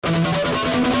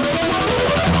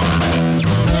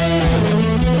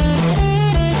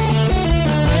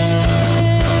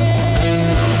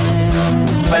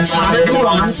Atomic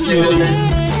Monsoon.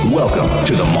 Welcome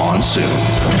to the Monsoon.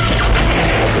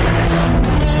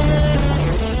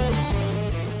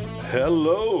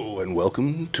 Hello, and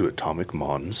welcome to Atomic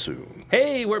Monsoon.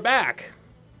 Hey, we're back.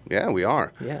 Yeah, we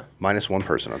are. Yeah. Minus one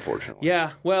person, unfortunately.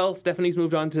 Yeah, well, Stephanie's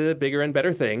moved on to bigger and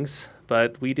better things,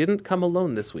 but we didn't come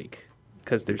alone this week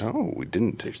because No, we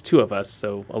didn't. there's two of us,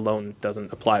 so alone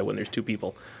doesn't apply when there's two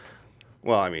people.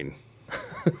 Well, I mean,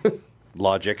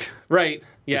 logic. Right. This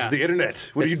Yeah. is the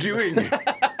internet. What are you doing?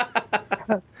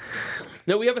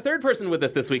 No, we have a third person with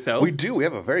us this week, though. We do. We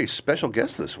have a very special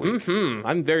guest this week.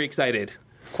 I'm very excited.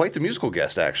 Quite the musical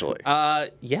guest, actually.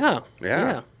 Yeah.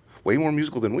 Way more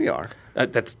musical than we are.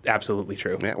 That's absolutely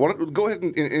true. Yeah. Go ahead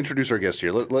and introduce our guest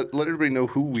here. Let everybody know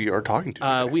who we are talking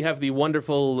to. We have the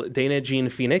wonderful Dana Jean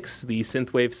Phoenix, the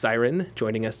synthwave siren,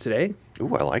 joining us today.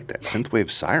 Ooh, I like that.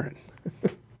 Synthwave siren.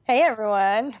 Hey,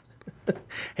 everyone.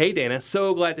 Hey, Dana.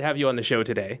 So glad to have you on the show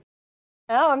today.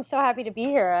 Oh, I'm so happy to be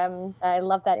here. I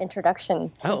love that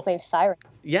introduction, Synthwave Siren.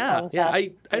 Yeah.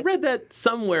 I read that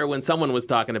somewhere when someone was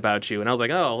talking about you, and I was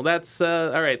like, oh, that's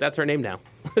all right. That's her name now.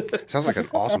 Sounds like an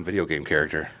awesome video game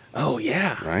character. Oh,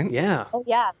 yeah. Right? Yeah. Oh,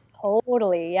 yeah,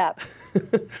 totally, yeah.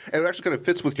 And it actually kind of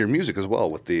fits with your music as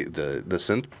well, with the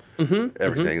synth,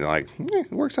 everything. Like, it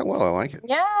works out well. I like it.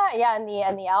 Yeah, and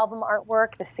the album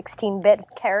artwork, the 16-bit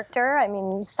character. I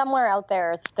mean, somewhere out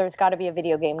there's got to be a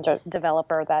video game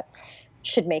developer that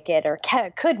should make it or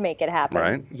could make it happen.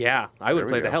 Right? Yeah, I would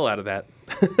play the hell out of that.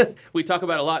 We talk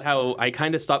about a lot how I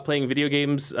kind of stopped playing video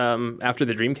games after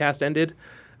the Dreamcast ended.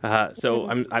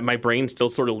 So my brain still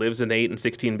sort of lives in the 8 and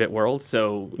 16-bit world.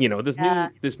 So,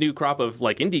 this new crop of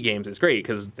like indie games is great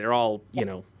because they're all,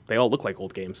 they all look like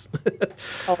old games.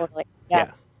 Totally. Yeah.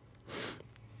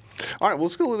 All right, well,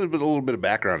 let's get a little bit of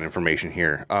background information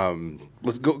here.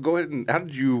 Let's go ahead and how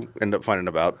did you end up finding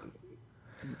about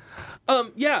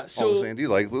So all this, Andy?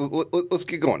 Like, let's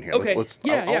get going here. Okay. I want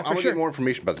to sure. get more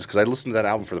information about this because I listened to that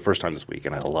album for the first time this week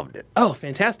and I loved it. Oh,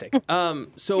 fantastic.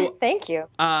 So Thank you.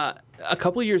 a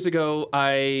couple of years ago,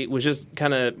 I was just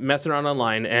kind of messing around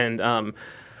online, and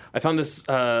I found this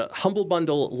Humble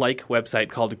Bundle-like website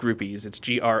called Groupies. It's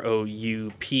GROUPEES.com.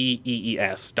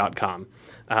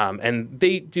 And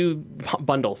they do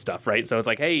bundle stuff, right? So it's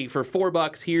like, hey, for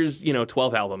 $4, here's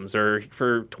 12 albums, or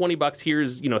for $20,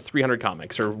 here's 300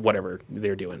 comics, or whatever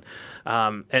they're doing.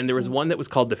 And there was one that was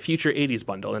called the Future 80s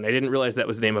Bundle, and I didn't realize that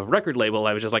was the name of a record label.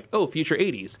 I was just like, oh, Future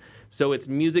 80s. So it's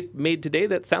music made today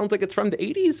that sounds like it's from the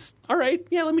 80s. All right,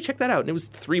 yeah, let me check that out. And it was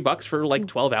 $3 for like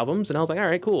 12 albums, and I was like, all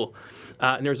right, cool.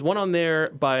 And there's one on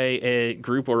there by a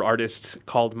group or artist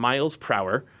called Miles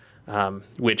Prower.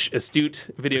 Which astute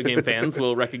video game fans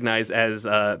will recognize as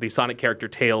the Sonic character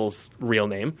Tails' real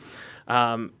name.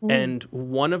 And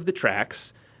one of the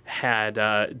tracks had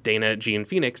Dana Jean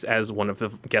Phoenix as one of the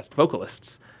guest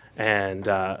vocalists. And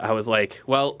I was like,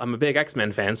 well, I'm a big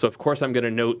X-Men fan, so of course I'm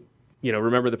going to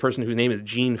remember the person whose name is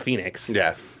Jean Phoenix.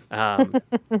 Yeah.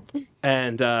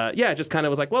 And just kind of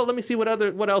was like, well, let me see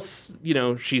what else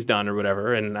she's done or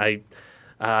whatever. And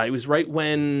it was right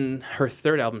when her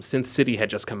third album, Synth City, had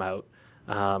just come out.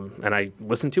 And I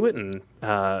listened to it and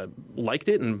liked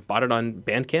it and bought it on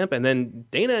Bandcamp. And then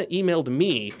Dana emailed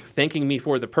me thanking me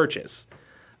for the purchase,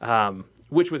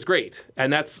 which was great.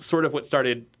 And that's sort of what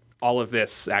started all of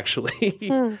this, actually.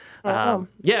 You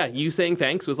saying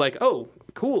thanks was like, oh,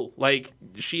 cool. Like,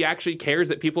 she actually cares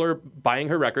that people are buying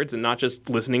her records and not just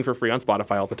listening for free on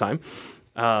Spotify all the time.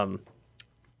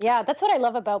 Yeah, that's what I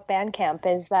love about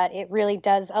Bandcamp is that it really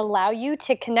does allow you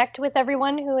to connect with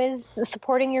everyone who is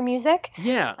supporting your music.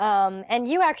 Yeah. And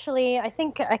you actually, I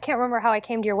can't remember how I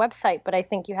came to your website, but I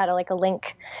think you had a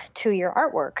link to your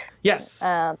artwork. Yes.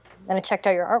 And I checked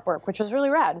out your artwork, which was really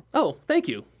rad. Oh, thank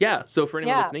you. Yeah. So for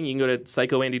anyone listening, you can go to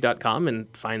psychoandy.com and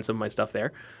find some of my stuff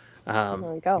there. There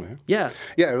we go. Yeah.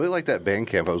 Yeah, I really like that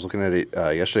Bandcamp. I was looking at it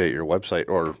yesterday at your website,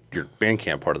 or your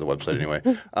Bandcamp part of the website anyway.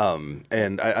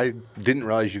 And I didn't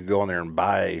realize you could go on there and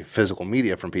buy physical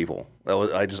media from people.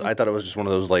 I thought it was just one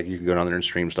of those, like, you could go down there and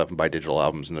stream stuff and buy digital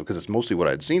albums, because it's mostly what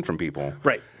I'd seen from people.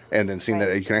 Right. And then seeing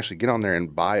that you can actually get on there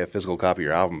and buy a physical copy of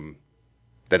your album,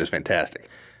 that is fantastic.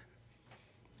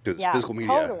 Because physical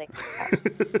media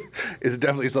is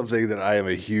definitely something that I am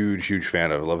a huge, huge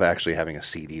fan of. I love actually having a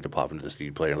CD to pop into the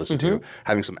CD player and listen to.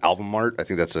 Having some album art, I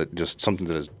think that's just something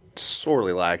that is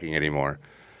sorely lacking anymore.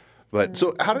 But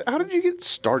so how did you get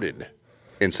started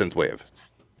in synthwave?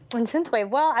 In synthwave,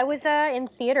 well, I was in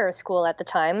theater school at the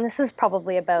time. This was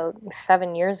probably about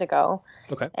 7 years ago.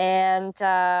 Okay. And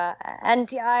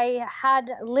I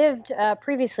had lived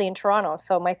previously in Toronto,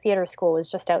 so my theater school was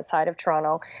just outside of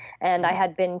Toronto, and I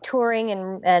had been touring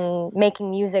and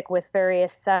making music with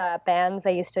various bands. I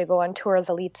used to go on tour as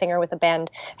a lead singer with a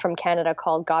band from Canada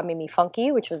called God Made Me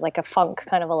Funky, which was like a funk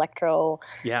kind of electro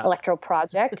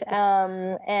project,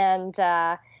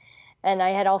 and I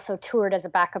had also toured as a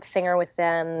backup singer with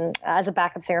them,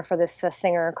 for this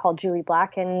singer called Julie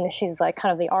Black, and she's like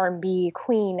kind of the R&B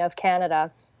queen of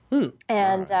Canada.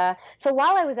 And so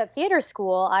while I was at theater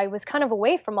school, I was kind of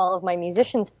away from all of my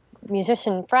musician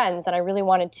friends, and I really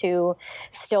wanted to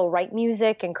still write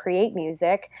music and create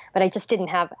music, but I just didn't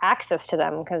have access to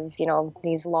them because,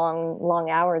 these long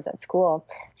hours at school.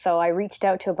 So I reached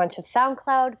out to a bunch of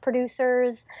SoundCloud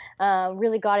producers,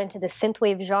 really got into the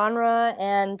synthwave genre,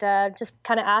 and just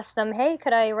kind of asked them, hey,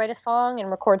 could I write a song and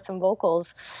record some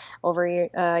vocals over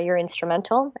your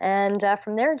instrumental? And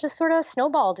from there, it just sort of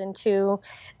snowballed into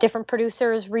different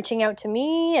producers reaching out to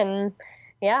me, and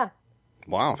yeah.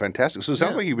 Wow, fantastic. So it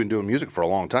sounds like you've been doing music for a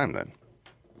long time then.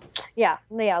 Yeah,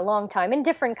 a long time, in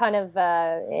different kind of,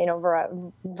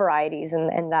 varieties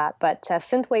and that. But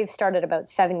synthwave started about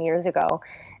 7 years ago,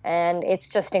 and it's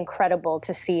just incredible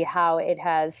to see how it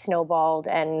has snowballed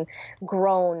and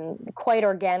grown quite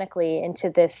organically into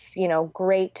this,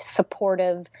 great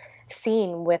supportive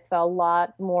scene with a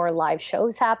lot more live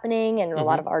shows happening, and a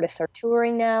lot of artists are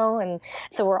touring now, and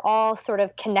so we're all sort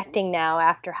of connecting now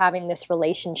after having this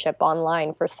relationship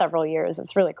online for several years.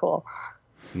 It's really cool.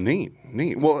 Neat.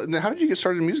 Well, how did you get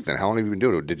started in music then? How long have you been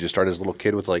doing it? Did you start as a little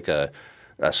kid with like a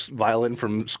violin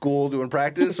from school doing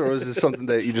practice, or is this something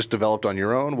that you just developed on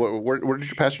your own? Where did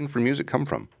your passion for music come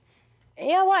from?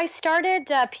 Yeah, well, I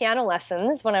started piano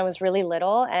lessons when I was really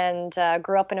little, and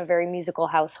grew up in a very musical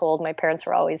household. My parents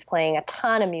were always playing a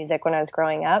ton of music when I was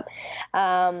growing up.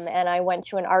 And I went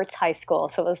to an arts high school,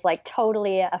 so it was like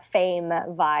totally a fame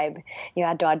vibe. You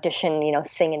had to audition,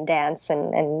 sing and dance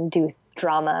and do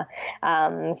drama.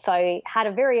 So I had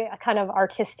a very kind of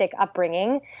artistic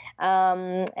upbringing.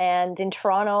 And in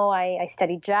Toronto, I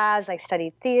studied jazz, I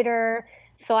studied theater.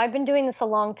 So I've been doing this a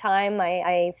long time.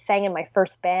 I sang in my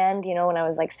first band, when I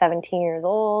was like 17 years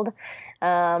old.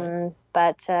 So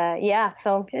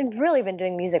I've really been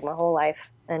doing music my whole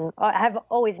life. And I have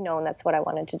always known that's what I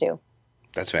wanted to do.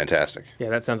 That's fantastic. Yeah,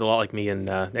 that sounds a lot like me in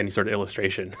any sort of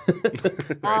illustration.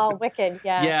 Right. Oh, wicked,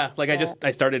 yeah. Yeah,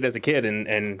 I started as a kid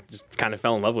and just kind of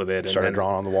fell in love with it. Started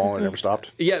drawing on the wall and never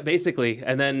stopped? Yeah, basically.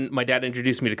 And then my dad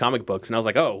introduced me to comic books, and I was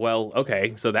like, oh, well,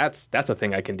 okay, so that's a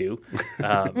thing I can do.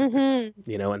 And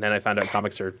then I found out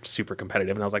comics are super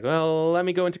competitive, and I was like, well, let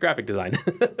me go into graphic design.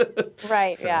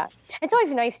 Right, yeah. It's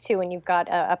always nice, too, when you've got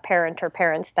a parent or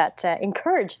parents that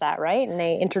encourage that, right? And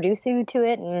they introduce you to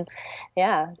it, and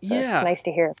it's nice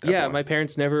to hear. Yeah, my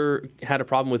parents never had a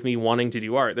problem with me wanting to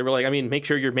do art. They were like, make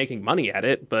sure you're making money at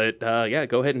it, but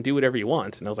go ahead and do whatever you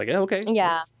want. And I was like, okay.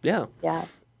 Yeah. Yeah.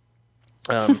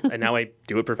 And now I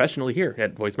do it professionally here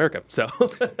at Voice America. So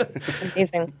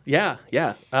amazing. Yeah.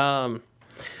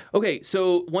 Okay,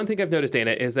 so one thing I've noticed,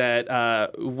 Dana, is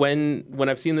that when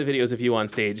I've seen the videos of you on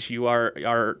stage, you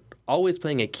are always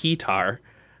playing a keytar.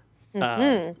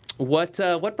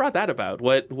 What brought that about?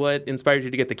 What inspired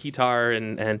you to get the keytar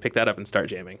and pick that up and start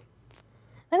jamming?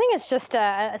 I think it's just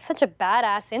such a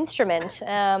badass instrument.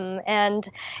 And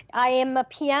I am a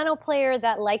piano player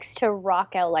that likes to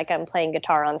rock out like I'm playing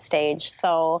guitar on stage.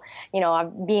 So,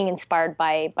 I'm being inspired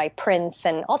by Prince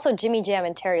and also Jimmy Jam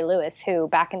and Terry Lewis, who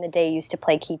back in the day used to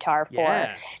play guitar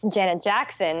for Janet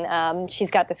Jackson. She's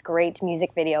got this great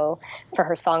music video for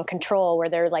her song Control, where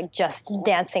they're like just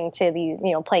dancing to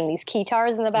the, playing these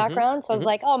guitars in the background. So I was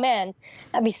like, oh man,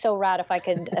 that'd be so rad if I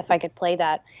could play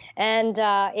that. And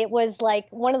it was like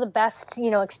one of the best,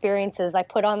 experiences. I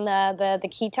put on the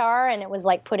guitar, and it was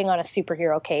like putting on a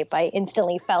superhero cape. I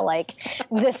instantly felt like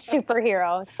this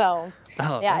superhero. So it's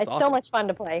awesome. So much fun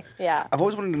to play. Yeah. I've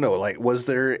always wanted to know, was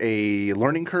there a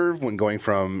learning curve when going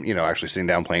from, actually sitting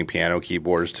down playing piano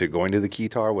keyboards to going to the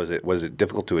guitar? Was it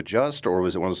difficult to adjust, or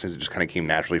was it one of those things that just kind of came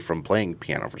naturally from playing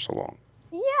piano for so long?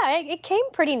 Yeah, it came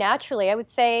pretty naturally. I would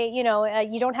say, you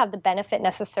don't have the benefit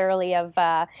necessarily of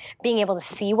being able to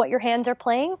see what your hands are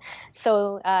playing.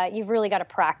 So you've really got to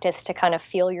practice to kind of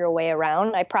feel your way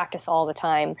around. I practice all the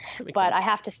time. But sense. I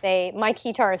have to say, my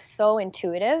guitar is so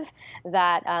intuitive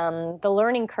that the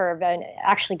learning curve and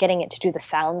actually getting it to do the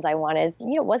sounds I wanted,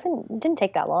 didn't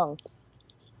take that long.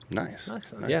 Nice.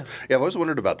 Yeah. I've always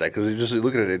wondered about that, because you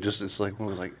look at it, it's like,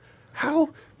 How?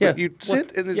 Yeah, like you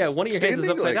sit and it's one of your hands is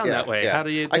upside down that way. How do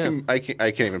you? I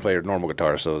can't even play a normal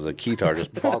guitar, so the keytar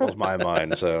just boggles my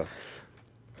mind. So.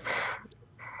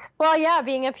 Well, yeah,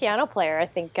 being a piano player, I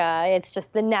think it's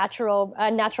just the natural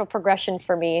progression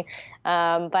for me.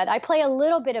 But I play a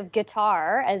little bit of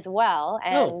guitar as well,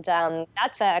 and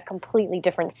that's a completely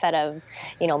different set of,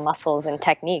 muscles and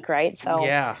technique, right? So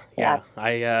yeah.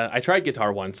 I tried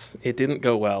guitar once. It didn't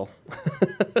go well.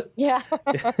 Yeah.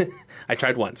 I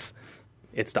tried once.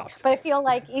 It stopped. But I feel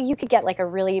like you could get like a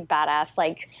really badass,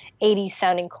 like 80s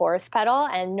sounding chorus pedal,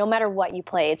 and no matter what you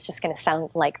play, it's just going to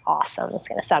sound like awesome. It's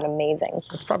going to sound amazing.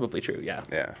 That's probably true. Yeah.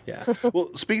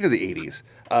 Well, speaking of the 80s,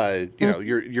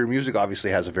 your music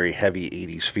obviously has a very heavy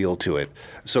 80s feel to it.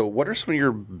 So what are some of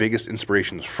your biggest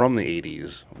inspirations from the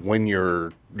 80s when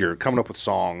you're coming up with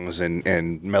songs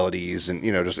and melodies and,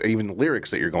 just even the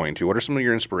lyrics that you're going to? What are some of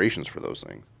your inspirations for those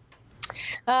things?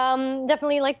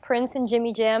 Definitely like Prince and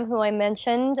Jimmy Jam, who I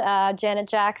mentioned, Janet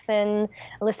Jackson.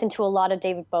 I listened to a lot of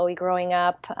David Bowie growing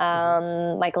up,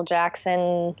 Michael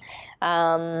Jackson.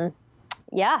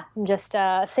 Just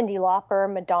Cyndi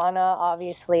Lauper, Madonna,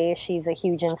 obviously. She's a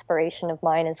huge inspiration of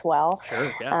mine as well.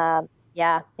 Sure,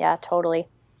 yeah, totally.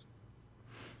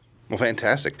 Well,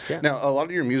 fantastic. Yeah. Now, a lot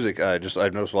of your music, I've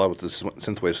noticed a lot with the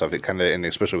synthwave stuff. It kind of, and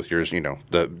especially with yours,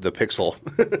 the pixel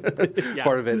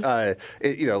part of it. A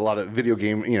lot of video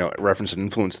game, reference and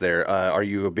influence there. Are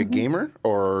you a big gamer,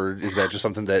 or is that just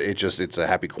something that it's a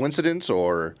happy coincidence,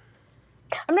 or?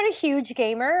 I'm not a huge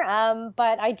gamer,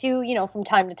 but I do, from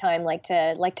time to time like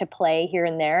to play here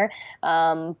and there.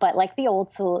 But like the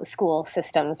old school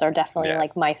systems are definitely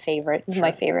like my favorite. Sure.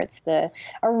 My favorite's the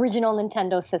original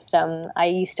Nintendo system. I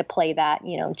used to play that,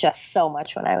 just so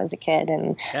much when I was a kid,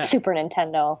 and Super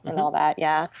Nintendo and all that.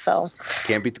 Yeah, so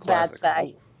can't beat the classics.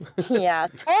 Yeah,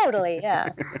 totally. Yeah.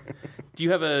 Do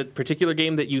you have a particular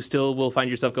game that you still will find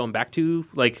yourself going back to,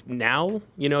 like now?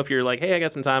 If you're like, hey, I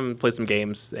got some time, play some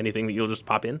games, anything that you'll just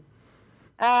pop in?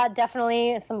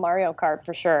 Definitely some Mario Kart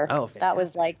for sure. Oh, fantastic. That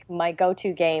was like my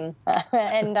go-to game.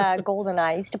 And GoldenEye,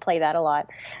 I used to play that a lot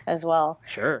as well.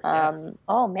 Sure.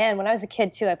 Oh man, when I was a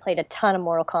kid too, I played a ton of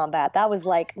Mortal Kombat. That was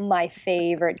like my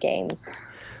favorite game.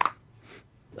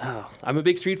 Oh, I'm a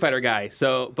big Street Fighter guy,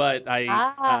 but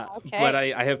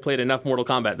I have played enough Mortal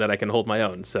Kombat that I can hold my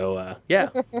own. So yeah.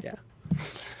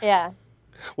 Yeah.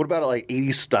 What about like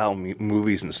 80s style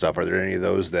movies and stuff? Are there any of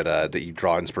those that you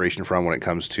draw inspiration from when it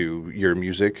comes to your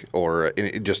music, or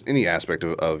just any aspect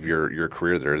of your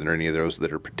career? Are there any of those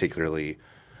that are particularly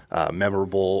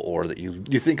memorable, or that you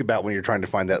think about when you're trying to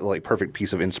find that like perfect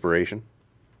piece of inspiration?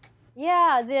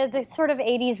 Yeah, the sort of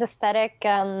 80s aesthetic.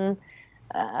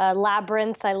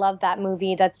 Labyrinth, I love that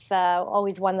movie. That's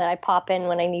always one that I pop in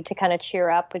when I need to kind of cheer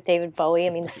up with David Bowie. I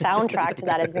mean, the soundtrack to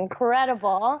that is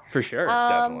incredible. For sure.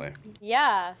 Definitely.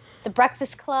 Yeah. The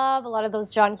Breakfast Club, a lot of those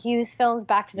John Hughes films,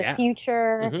 Back to the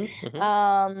Future.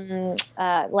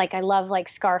 Like I love like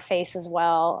Scarface as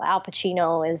well. Al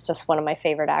Pacino is just one of my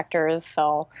favorite actors.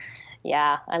 So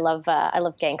yeah, I love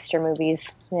gangster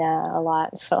movies. Yeah, a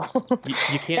lot. So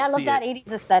you can't I love that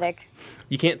 80s aesthetic.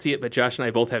 You can't see it, but Josh and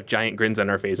I both have giant grins on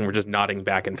our face, and we're just nodding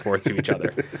back and forth to each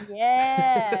other.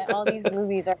 Yeah, all these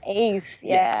movies are ace.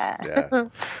 Yeah.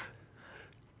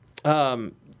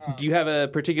 Do you have a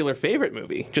particular favorite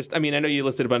movie? I know you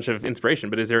listed a bunch of inspiration,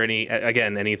 but is there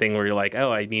anything where you're like,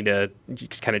 oh, I need to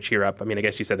kind of cheer up? I mean, I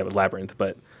guess you said that with Labyrinth,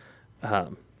 but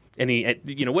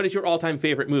what is your all-time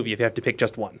favorite movie if you have to pick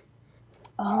just one?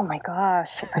 Oh my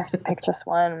gosh, if I have to pick just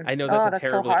one. I know that's a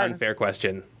terribly unfair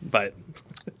question, but...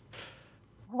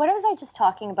 What was I just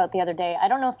talking about the other day? I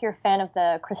don't know if you're a fan of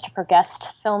the Christopher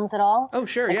Guest films at all. Oh,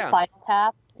 sure, yeah. Spinal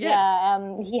Tap.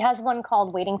 Yeah. He has one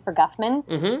called Waiting for Guffman.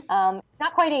 It's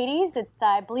not quite 80s.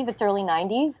 I believe it's early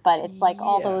 90s, but it's like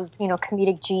all those,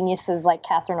 comedic geniuses like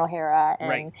Catherine O'Hara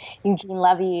and Eugene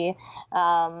Levy.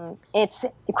 It's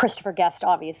Christopher Guest,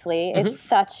 obviously. It's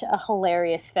such a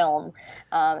hilarious film.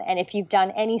 And if you've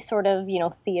done any sort of,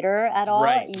 theater at all,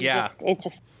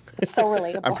 it's so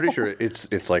relatable. I'm pretty sure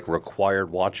it's like required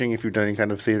watching if you've done any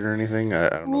kind of theater or anything. I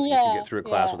don't know if you can get through a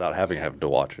class without having to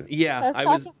watch it. Yeah, I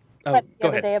was the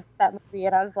other day about that movie,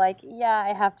 and I was like, yeah,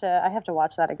 I have to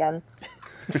watch that again.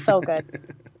 It's so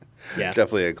good. Yeah,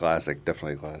 definitely a classic.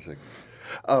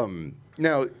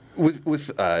 Now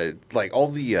with like all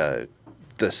the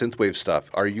synthwave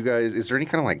stuff, is there any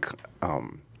kind of like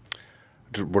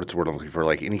what's the word I'm looking for?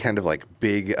 Like any kind of like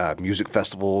big music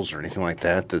festivals or anything like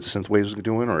that the synthwaves are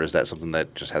doing, or is that something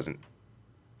that just hasn't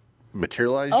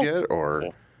materialized yet? Or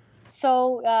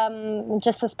So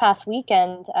just this past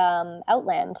weekend,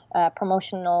 Outland, a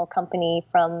promotional company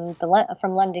from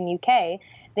London, UK,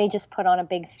 they just put on a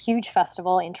huge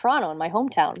festival in Toronto, in my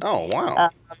hometown. Oh, wow.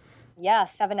 Yeah,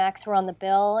 7 acts were on the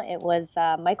bill. It was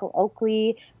Michael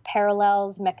Oakley,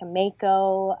 Parallels, Mecca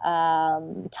Mako,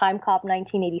 Time Cop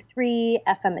 1983,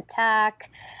 FM Attack,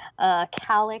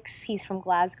 Calix, he's from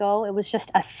Glasgow. It was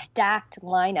just a stacked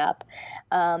lineup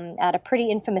at a pretty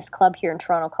infamous club here in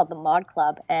Toronto called the Mod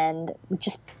Club, and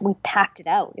we packed it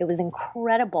out. It was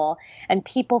incredible, and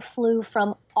people flew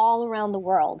from all around the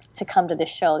world to come to this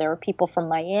show. There were people from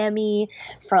Miami,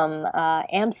 from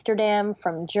Amsterdam,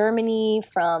 from Germany,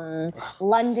 from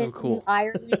London, so cool.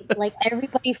 Ireland. Like,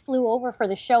 everybody flew over for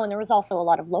the show, and there was also a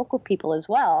lot of local people as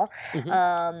well.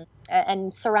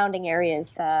 And surrounding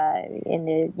areas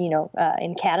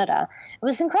in Canada. It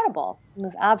was incredible. It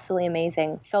was absolutely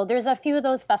amazing. So there's a few of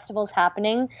those festivals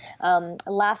happening.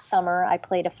 Last summer, I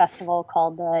played a festival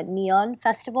called the Neon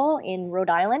Festival in Rhode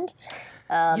Island.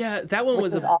 Yeah, that one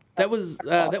was awesome. that was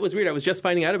weird. I was just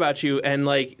finding out about you, and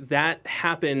like that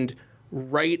happened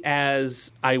right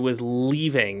as I was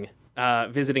leaving.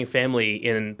 Visiting family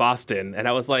in Boston, and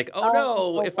I was like, "Oh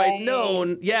no! If I'd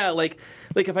known, like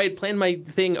if I had planned my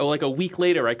thing, like a week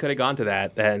later, I could have gone to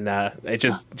that, and it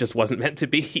just wasn't meant to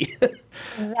be."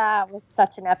 That was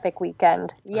such an epic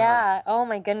weekend. Yeah. Oh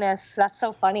my goodness, that's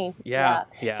so funny. Yeah.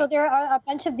 So there are a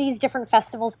bunch of these different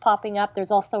festivals popping up. There's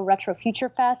also Retro Future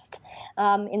Fest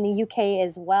in the UK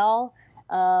as well.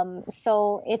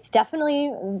 So it's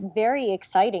definitely very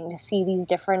exciting to see these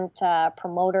different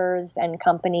promoters and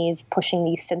companies pushing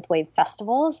these synthwave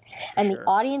festivals, and the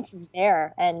audience is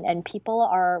there, and people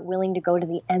are willing to go to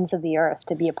the ends of the earth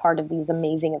to be a part of these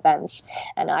amazing events.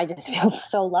 And I just feel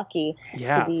so lucky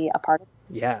to be a part of it.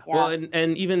 Yeah. Well,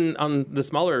 and even on the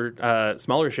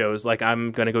smaller shows, like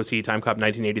I'm going to go see Time Cop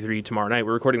 1983 tomorrow night.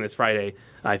 We're recording this Friday.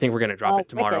 I think we're going to drop it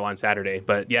tomorrow on Saturday.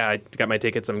 But yeah, I got my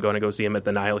tickets. I'm going to go see him at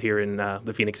the Nile here in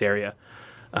the Phoenix area.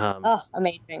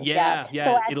 Amazing. Yeah.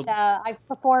 So I've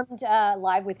performed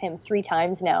live with him 3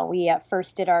 times now. We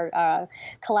first did our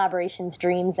collaborations,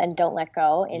 Dreams and Don't Let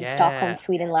Go in Stockholm,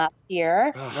 Sweden last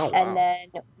year. Oh, wow. And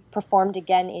then performed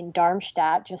again in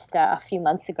Darmstadt just a few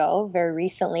months ago, very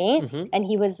recently. And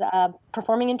he was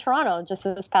performing in Toronto just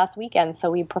this past weekend.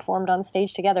 So we performed on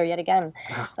stage together yet again.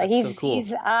 So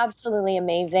he's absolutely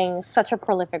amazing. Such a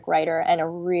prolific writer and a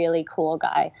really cool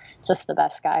guy. Just the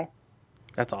best guy.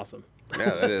 That's awesome.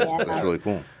 Yeah, that is. That's really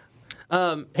cool.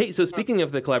 Hey, so speaking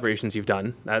of the collaborations you've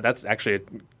done, that's actually a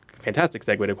fantastic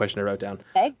segue to a question I wrote down.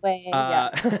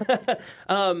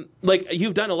 Like,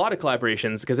 you've done a lot of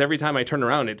collaborations, because every time I turn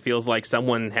around, it feels like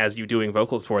someone has you doing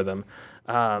vocals for them.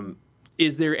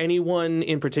 Is there anyone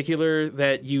in particular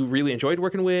that you really enjoyed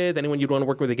working with? Anyone you'd want to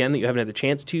work with again that you haven't had the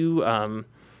chance to?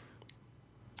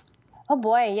 Oh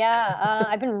boy, yeah.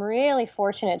 I've been really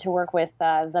fortunate to work with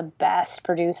the best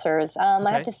producers.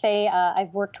 I have to say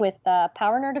I've worked with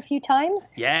Power Nerd a few times.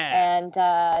 Yeah. And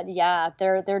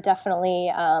they're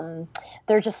definitely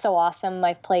they're just so awesome.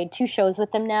 I've played 2 shows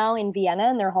with them now in Vienna,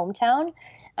 in their hometown.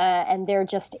 And they're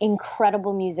just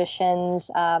incredible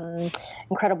musicians,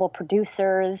 incredible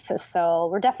producers. So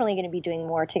we're definitely going to be doing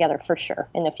more together for sure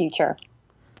in the future.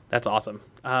 That's awesome.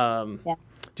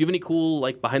 Do you have any cool,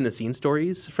 like, behind-the-scenes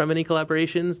stories from any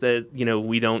collaborations that,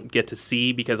 we don't get to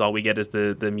see because all we get is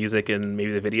the music and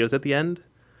maybe the videos at the end?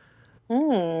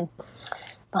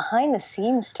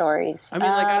 Behind-the-scenes stories. I mean,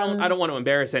 like, I don't want to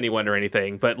embarrass anyone or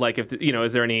anything, but, like, if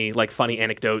is there any, like, funny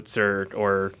anecdotes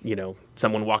or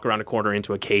someone walk around a corner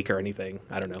into a cake or anything?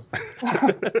 I don't know.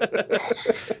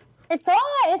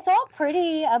 It's all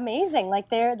pretty amazing. Like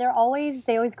they always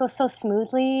go so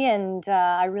smoothly, and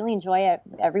I really enjoy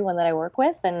everyone that I work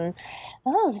with. And I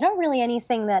don't know, there's not really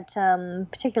anything that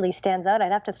particularly stands out.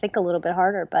 I'd have to think a little bit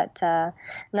harder, but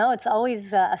no, it's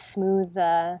always a smooth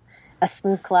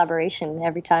collaboration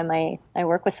every time I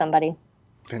work with somebody.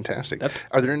 Fantastic.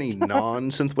 Are there any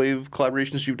non-synthwave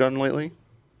collaborations you've done lately?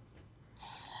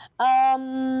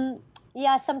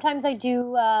 Yeah, sometimes I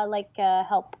do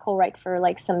help co-write for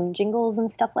like some jingles and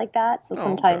stuff like that. So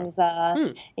sometimes,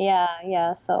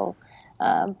 yeah. So,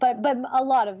 but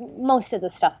most of the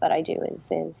stuff that I do is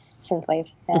synthwave.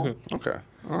 Yeah. Mm-hmm. Okay,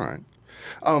 all right.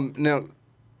 Now,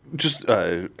 just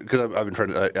because I've been trying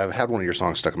to, I've had one of your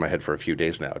songs stuck in my head for a few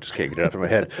days now. I just can't get it out of my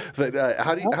head. But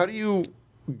how do you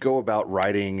go about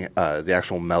writing the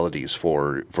actual melodies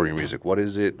for your music? What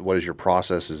is it? What is your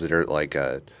process? Is it like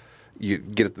you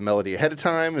get the melody ahead of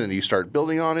time and then you start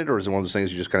building on it, or is it one of those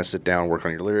things you just kind of sit down, work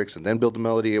on your lyrics, and then build the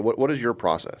melody? What is your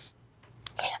process?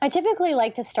 I typically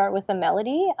like to start with a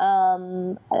melody. As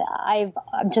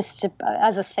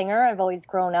a singer, I've always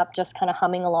grown up just kind of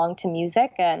humming along to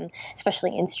music, and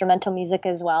especially instrumental music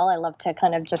as well. I love to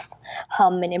kind of just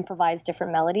hum and improvise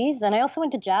different melodies. And I also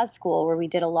went to jazz school where we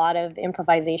did a lot of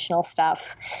improvisational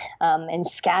stuff, and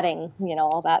scatting,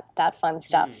 all that fun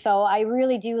stuff. So I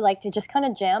really do like to just kind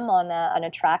of jam on a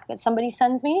track that somebody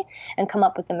sends me and come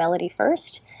up with the melody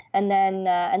first. And then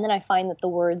I find that the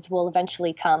words will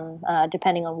eventually come,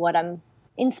 depending on what I'm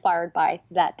inspired by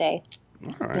that day.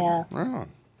 All right. Yeah. Right.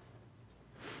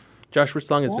 Josh, which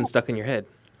song has been stuck in your head?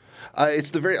 I'm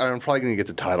probably going to get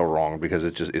the title wrong because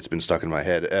it's been stuck in my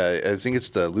head. I think it's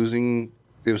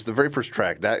it was the very first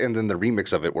track, that and then the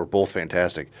remix of it were both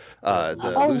fantastic.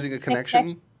 Losing a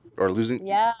Connection or Losing.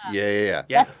 Yeah. Yeah.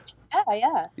 Yeah.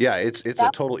 Yeah, it's a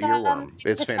total earworm.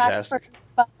 It's fantastic.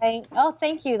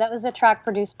 Thank you. That was a track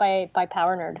produced by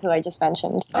Power Nerd, who I just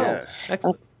mentioned. So yeah,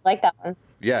 excellent. I like that one.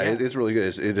 Yeah, it's really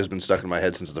good. It has been stuck in my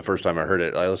head since the first time I heard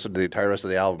it. I listened to the entire rest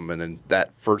of the album, and then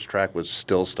that first track was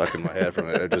still stuck in my head from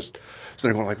it. I just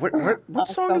sitting going like, what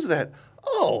song is that?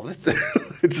 Oh,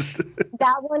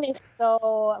 that one is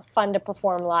so fun to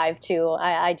perform live too.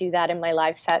 I do that in my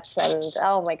live sets, and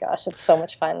oh my gosh, it's so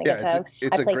much fun. I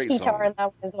play guitar in that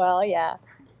one as well. Yeah.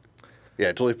 Yeah,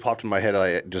 it totally popped in my head.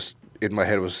 In my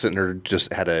head was sitting there,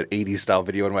 just had an 80s style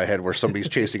video in my head where somebody's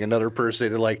chasing another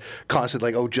person and like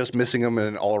constantly like, just missing them,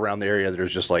 and all around the area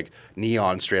there's just like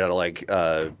neon straight out of like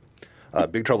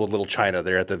Big Trouble in Little China.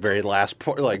 They're at the very last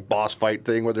boss fight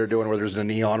thing where there's a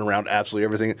neon around absolutely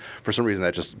everything. For some reason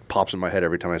that just pops in my head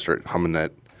every time I start humming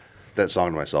that song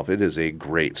to myself. It is a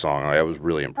great song. I was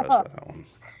really impressed by that one.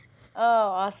 Oh,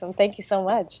 awesome. Thank you so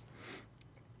much.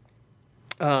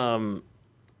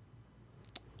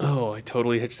 I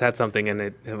totally just had something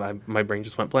and my brain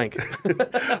just went blank.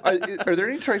 Are there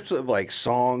any types of like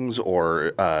songs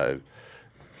or not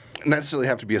necessarily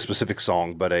have to be a specific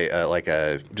song, but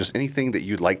just anything that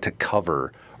you'd like to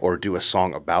cover or do a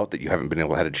song about that you haven't been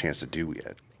able to have a chance to do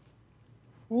yet?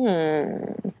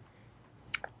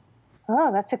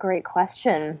 Oh, that's a great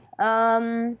question.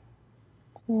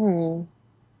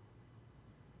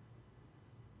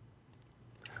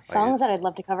 Songs that I'd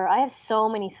love to cover. I have so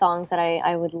many songs that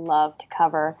I would love to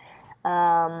cover.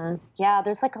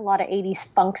 There's like a lot of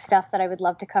 80s funk stuff that I would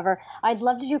love to cover. I'd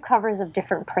love to do covers of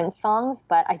different Prince songs,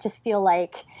 but I just feel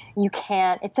like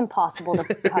it's impossible to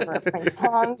cover a Prince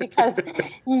song because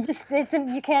you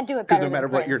can't do it better. No matter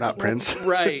what, you're not Prince.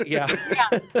 Right, yeah.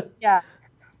 Yeah.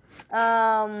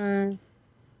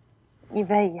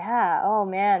 Oh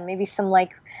man, maybe some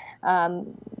like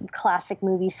classic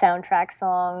movie soundtrack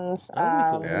songs.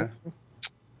 Cool.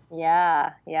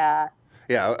 Yeah.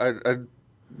 I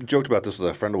joked about this with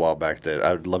a friend a while back that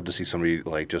I'd love to see somebody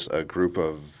like just a group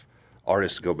of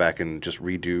artists go back and just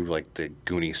redo like the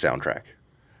Goonies soundtrack.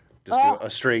 Just do a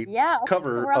straight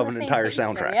cover of an entire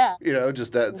soundtrack. Yeah.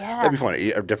 That'd be fun.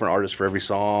 A different artist for every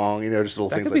song, just little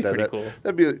things like that. Cool.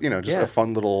 That'd be, a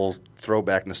fun little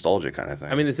throwback nostalgia kind of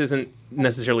thing. I mean, this isn't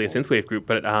necessarily a synthwave group,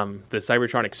 but the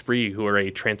Cybertronic Spree, who are a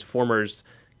Transformers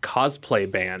cosplay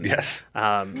band. Yes.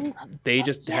 They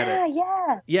just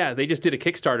they just did a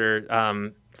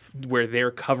Kickstarter where they're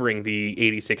covering the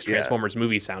 86 Transformers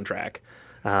movie soundtrack.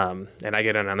 And I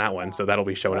get in on that one, so that'll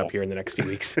be showing up here in the next few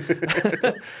weeks.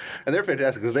 And they're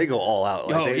fantastic because they go all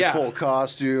out. Full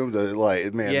costume. They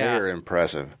are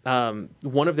impressive.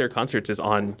 One of their concerts is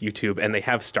on YouTube, and they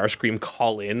have Starscream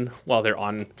call in while they're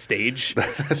on stage.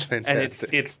 That's fantastic.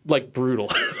 And it's like brutal.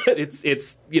 it's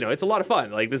a lot of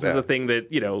fun. Like this is a thing that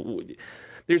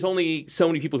there's only so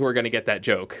many people who are going to get that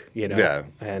joke. And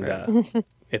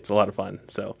it's a lot of fun.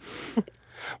 So.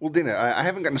 Well, Dana, I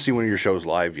haven't gotten to see one of your shows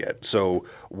live yet. So,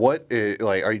 what do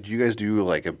you guys do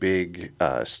like a big,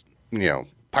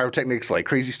 pyrotechnics, like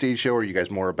crazy stage show? Or are you guys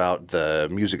more about the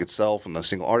music itself and the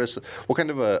single artists? What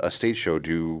kind of a stage show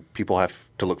do people have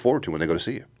to look forward to when they go to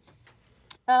see you?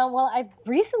 Well, I've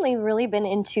recently really been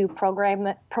into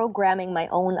programming my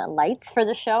own lights for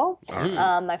the show.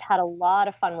 I've had a lot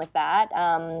of fun with that,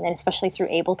 and especially through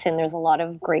Ableton, there's a lot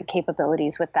of great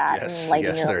capabilities with that. Yes,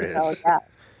 there is.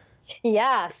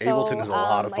 Yeah, so Ableton is a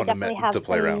lot of fun to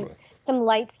play around with. Some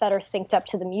lights that are synced up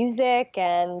to the music,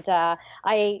 and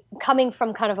I, coming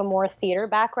from kind of a more theater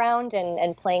background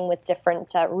and playing with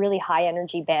different really high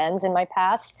energy bands in my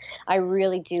past, I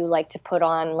really do like to put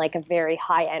on like a very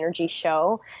high energy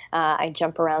show. I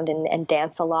jump around and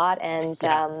dance a lot, and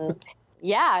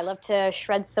I love to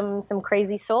shred some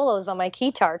crazy solos on my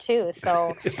guitar too.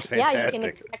 So you can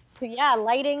expect,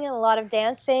 lighting and a lot of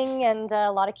dancing and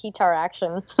a lot of guitar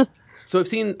action. So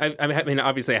I mean,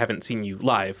 obviously I haven't seen you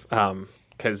live,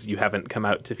 because you haven't come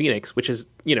out to Phoenix, which is,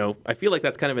 I feel like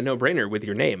that's kind of a no-brainer with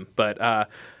your name. But but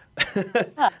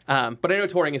I know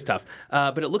touring is tough.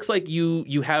 But it looks like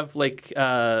you have like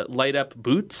light up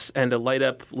boots and a light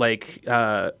up like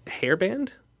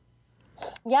hairband.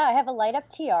 Yeah, I have a light up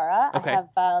tiara. Okay. I have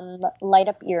light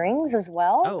up earrings as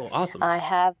well. Oh, awesome. I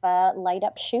have light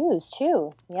up shoes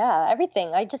too. Yeah,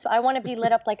 everything. I want to be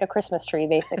lit up like a Christmas tree,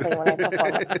 basically, when I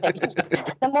perform on stage.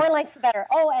 The more lights, the better.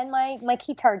 Oh, and my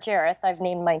keytar, Jareth, I've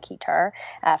named my keytar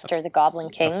after the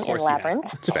Goblin King in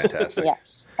Labyrinth. It's fantastic.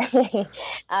 Yes.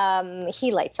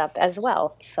 He lights up as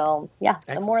well. So, yeah,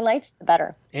 Excellent. The more lights, the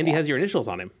better. And he has your initials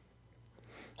on him.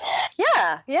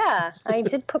 Yeah. I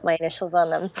did put my initials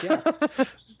on them. Yeah.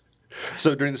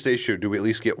 So during the stage show, do we at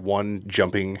least get one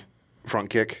jumping front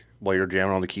kick while you're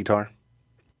jamming on the keytar?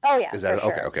 Oh, yeah. Is that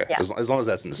for sure. okay? Yeah. As long as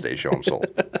that's in the stage show, I'm sold.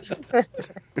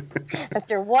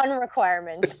 That's your one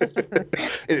requirement.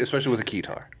 Especially with a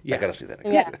keytar. Yeah. I gotta see that.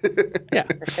 Yeah. Yeah.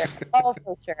 For sure. Oh,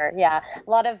 for sure. Yeah. A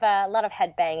lot of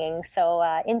head banging. So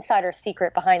insider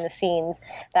secret behind the scenes,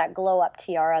 that glow up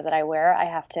tiara that I wear, I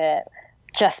have to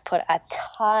just put a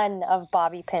ton of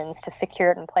bobby pins to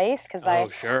secure it in place because I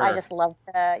just love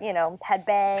to, head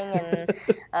bang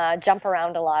and jump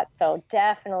around a lot. So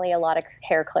definitely a lot of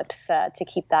hair clips to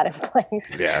keep that in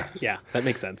place. Yeah. Yeah, that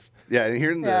makes sense. Yeah, and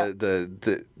hearing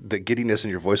the giddiness in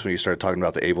your voice when you started talking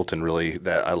about the Ableton, really,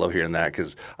 that I love hearing that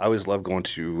because I always love going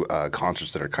to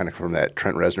concerts that are kind of from that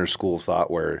Trent Reznor school of thought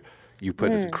where you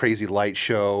put a crazy light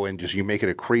show and just you make it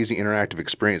a crazy interactive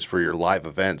experience for your live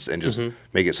events and just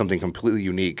make it something completely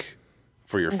unique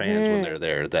for your fans when they're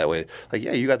there. That way, like,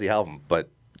 yeah, you got the album, but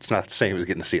it's not the same as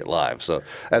getting to see it live. So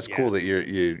that's cool that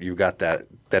you've got that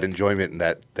enjoyment and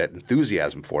that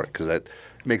enthusiasm for it because that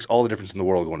makes all the difference in the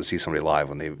world going to see somebody live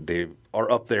when they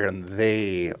are up there and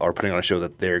they are putting on a show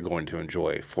that they're going to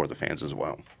enjoy for the fans as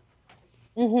well.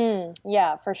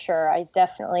 Yeah, for sure. I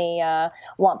definitely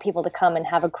want people to come and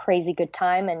have a crazy good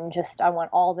time, and I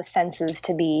want all the senses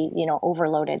to be,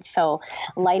 overloaded. So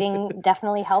lighting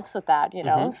definitely helps with that,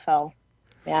 So,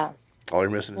 yeah. All you're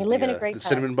missing is the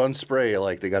cinnamon bun spray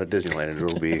like they got at Disneyland, and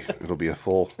it'll be a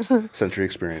full sensory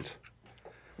experience.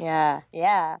 Yeah.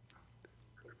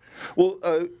 Well,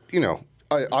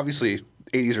 obviously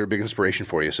 80s are a big inspiration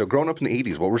for you. So growing up in the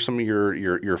 80s, what were some of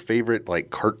your favorite like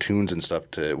cartoons and stuff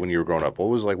when you were growing up? What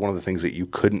was like one of the things that you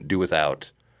couldn't do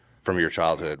without from your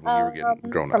childhood when you were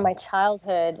growing up? From my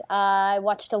childhood, I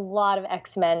watched a lot of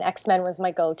X-Men. X-Men was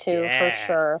my go-to for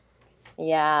sure.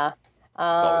 Yeah. It's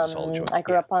always a solid choice. I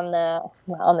grew up on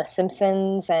the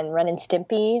Simpsons and Ren and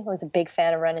Stimpy. I was a big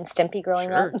fan of Ren and Stimpy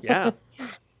growing up. Yeah.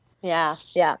 Yeah.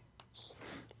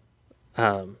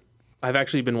 I've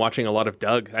actually been watching a lot of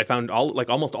Doug. I found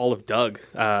almost all of Doug,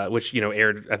 which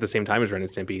aired at the same time as Ren and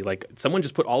Stimpy. Like someone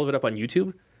just put all of it up on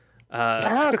YouTube.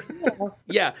 Cool.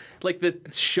 Yeah, like the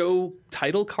show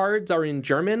title cards are in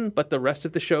German, but the rest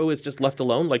of the show is just left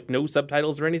alone, like no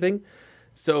subtitles or anything.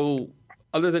 So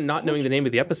other than not knowing the name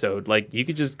of the episode, like you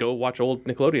could just go watch old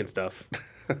Nickelodeon stuff.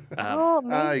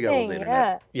 Amazing. You got all the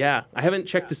internet. Yeah, I haven't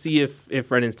checked to see if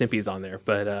Ren and Stimpy's on there,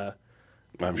 but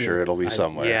I'm sure it'll be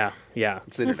somewhere. Yeah.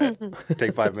 It's the internet.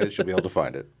 Take 5 minutes, you'll be able to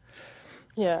find it.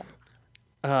 Yeah.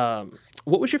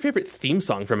 What was your favorite theme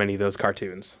song from any of those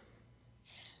cartoons?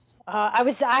 I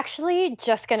was actually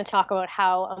just going to talk about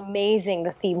how amazing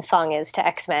the theme song is to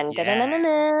X-Men.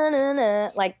 Yeah.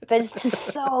 Like, that's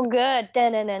just so good.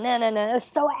 It's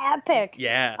so epic.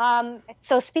 Yeah.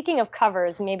 So speaking of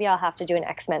covers, maybe I'll have to do an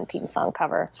X-Men theme song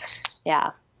cover.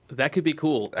 Yeah. That could be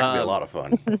cool. That could be a lot of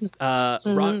fun.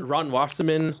 Ron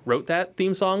Wasserman wrote that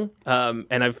theme song,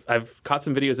 and I've caught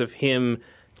some videos of him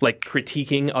like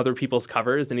critiquing other people's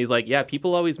covers, and he's like, "Yeah,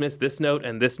 people always miss this note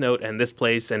and this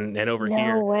place and over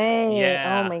here." No way!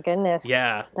 Yeah. Oh my goodness!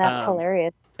 Yeah, that's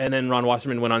hilarious. And then Ron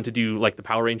Wasserman went on to do like the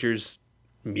Power Rangers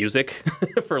music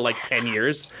for like 10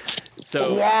 years.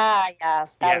 So yeah,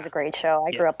 that was a great show.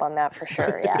 I grew up on that for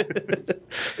sure. Yeah.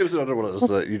 It was another one of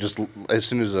those you just as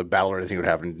soon as a battle or anything would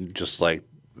happen, just like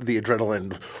the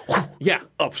adrenaline,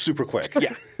 up super quick.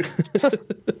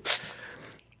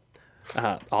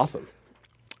 Yeah. Awesome.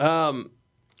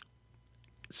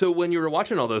 So when you were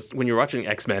watching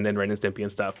X-Men and Ren and Stimpy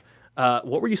and stuff,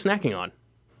 what were you snacking on?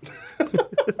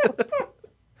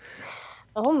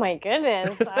 Oh my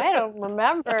goodness, I don't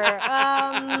remember.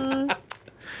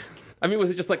 I mean, was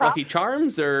it just like Lucky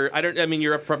Charms, or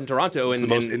you're up from Toronto, It's the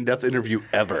most in-depth interview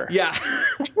ever. Yeah.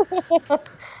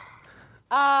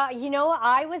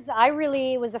 I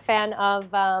really was a fan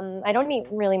of. I don't eat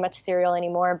really much cereal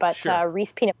anymore, but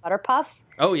Reese peanut butter puffs.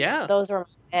 Oh yeah, those were.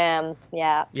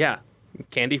 Yeah. Yeah,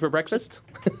 candy for breakfast.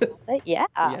 Yeah,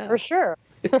 for sure.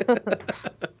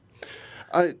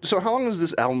 So how long has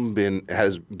this album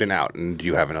been out, and do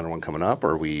you have another one coming up,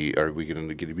 or are we going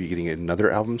to be getting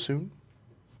another album soon?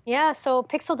 Yeah, so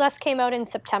Pixel Dust came out in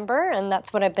September, and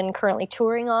that's what I've been currently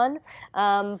touring on.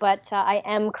 But I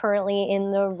am currently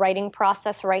in the writing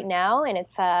process right now, and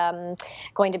it's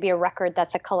going to be a record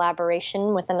that's a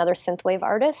collaboration with another synthwave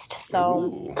artist.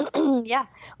 So, yeah,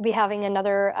 we'll be having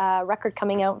another record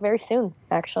coming out very soon,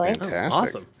 actually. Fantastic.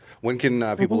 Awesome. When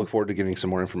can people look forward to getting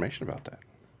some more information about that?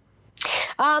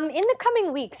 In the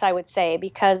coming weeks, I would say,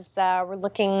 because we're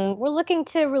looking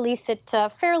to release it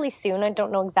fairly soon. I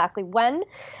don't know exactly when,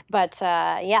 but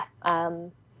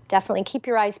definitely keep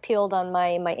your eyes peeled on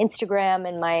my Instagram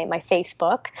and my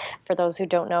Facebook. For those who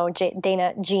don't know,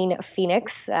 Dana Jean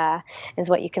Phoenix is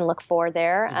what you can look for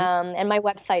there, and my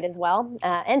website as well,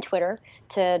 and Twitter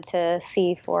to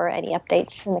see for any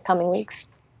updates in the coming weeks.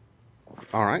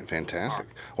 All right, fantastic.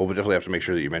 Well, we definitely have to make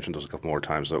sure that you mention those a couple more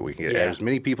times so that we can get as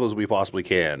many people as we possibly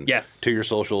can to your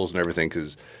socials and everything,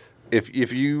 because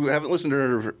if you haven't listened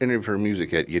to any of her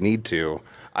music yet, you need to.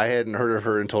 I hadn't heard of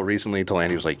her until recently, until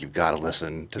Andy was like, you've got to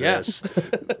listen to this.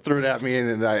 Threw it at me,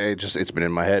 and it's been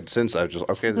in my head since. I was just,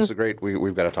 okay, this is great.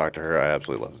 We've got to talk to her. I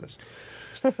absolutely love this.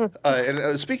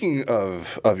 And speaking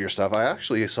of your stuff, I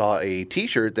actually saw a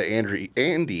T-shirt that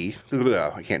Andy,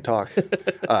 I can't talk,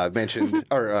 mentioned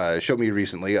or showed me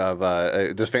recently of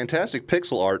this fantastic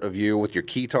pixel art of you with your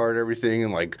keytar and everything,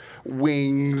 and like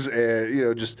wings,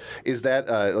 and just is that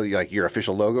like your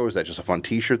official logo? Is that just a fun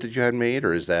T-shirt that you had made,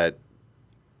 or is that?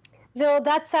 So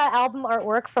that's album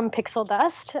artwork from Pixel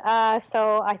Dust.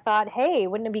 So I thought, hey,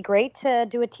 wouldn't it be great to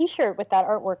do a T-shirt with that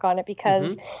artwork on it?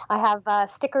 Because I have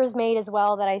stickers made as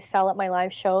well that I sell at my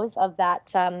live shows of that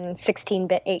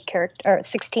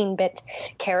 16-bit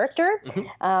character.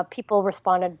 People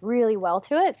responded really well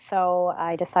to it, so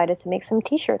I decided to make some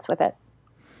T-shirts with it.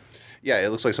 Yeah,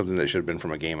 it looks like something that should have been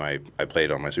from a game I played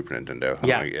on my Super Nintendo.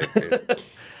 Yeah,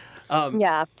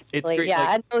 yeah, it's great.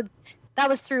 Yeah, like, that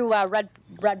was through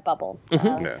Redbubble.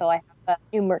 So I have a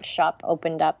new merch shop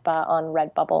opened up on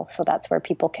Redbubble, so that's where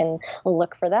people can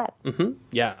look for that.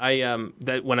 Yeah, I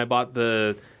that when I bought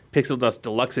the Pixel Dust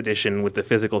Deluxe Edition with the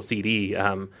physical CD,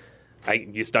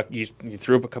 you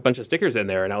threw up a bunch of stickers in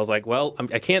there, and I was like, well,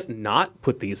 I can't not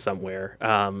put these somewhere.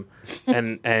 And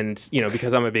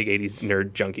because I'm a big 80s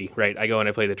nerd junkie, right? I go and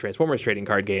I play the Transformers trading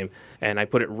card game, and I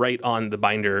put it right on the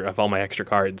binder of all my extra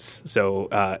cards. So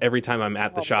every time I'm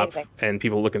at the shop and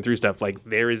people looking through stuff, like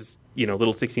there is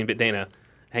little 16-bit Dana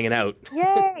hanging out.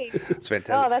 Yay! It's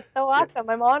fantastic. Oh, that's so awesome!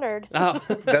 I'm honored.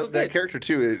 That character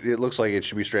too. It looks like it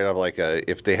should be straight out of like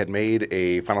if they had made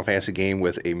a Final Fantasy game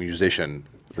with a musician.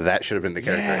 That should have been the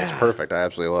character. Yeah. It's perfect. I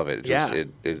absolutely love it.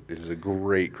 It is a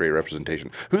great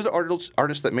representation. Who's the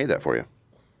artist that made that for you?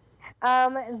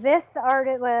 This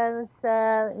artist was,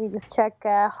 let me just check,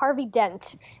 Harvey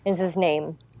Dent is his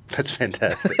name. That's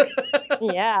fantastic.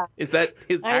 Yeah. Is that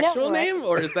his actual name,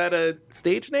 or is that a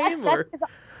stage name?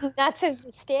 That's his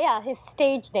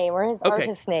stage name or his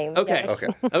artist name. Okay. Yes.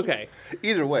 Okay.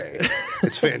 Either way,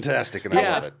 it's fantastic, and I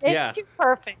love it. It's too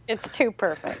perfect. It's too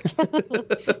perfect.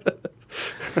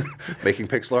 Making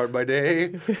pixel art by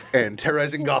day and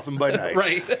terrorizing Gotham by night.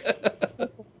 Right.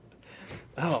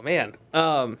 Oh man,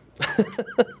 that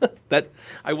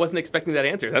I wasn't expecting that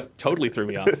answer. That totally threw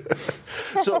me off.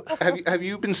 So, have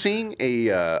you been seeing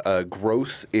a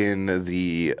growth in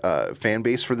the fan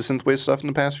base for the synthwave stuff in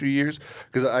the past few years?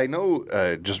 Because I know,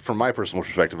 just from my personal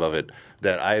perspective of it,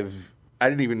 that I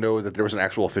didn't even know that there was an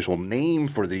actual official name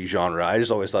for the genre. I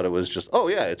just always thought it was just,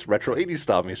 it's retro 80s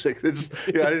style music. I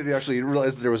didn't actually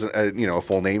realize that there was a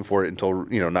full name for it until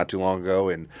not too long ago.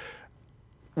 And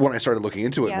when I started looking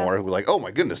into it more, we're like, oh my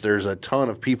goodness, there's a ton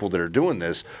of people that are doing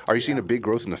this. Are you seeing a big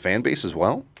growth in the fan base as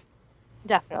well?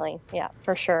 Definitely, yeah,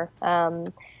 for sure.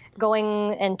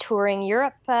 Going and touring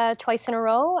Europe twice in a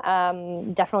row.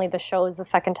 Definitely the shows the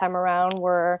second time around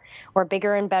were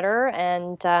bigger and better,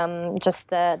 and just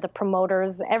the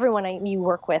promoters, everyone you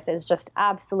work with is just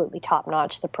absolutely top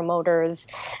notch. The promoters,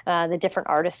 the different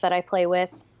artists that I play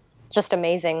with, just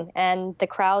amazing, and the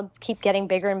crowds keep getting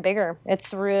bigger and bigger.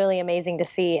 It's really amazing to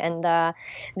see. And the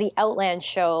Outland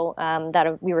show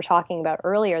that we were talking about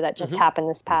earlier that just happened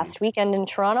this past weekend in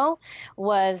Toronto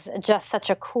was just such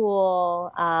a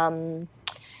cool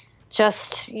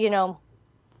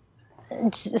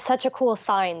such a cool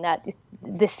sign that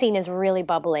the scene is really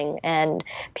bubbling and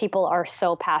people are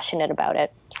so passionate about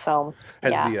it. So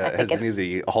has any of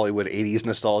the Hollywood 80s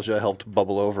nostalgia helped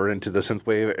bubble over into the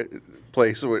synthwave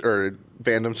place or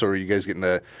fandom? So are you guys getting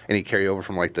any carryover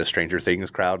from like the Stranger Things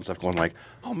crowd and stuff going like,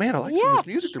 oh man, I like some of this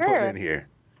music they're putting in here?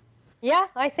 Yeah,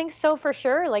 I think so for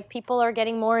sure. Like people are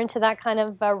getting more into that kind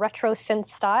of retro synth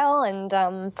style, and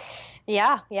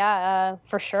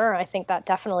for sure. I think that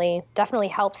definitely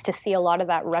helps to see a lot of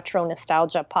that retro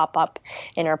nostalgia pop up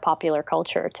in our popular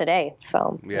culture today.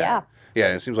 So Yeah,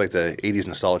 and it seems like the '80s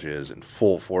nostalgia is in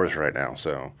full force right now.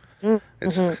 So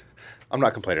it's. I'm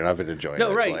not complaining. I've been enjoying it.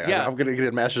 No, right, Like, yeah. I'm going to get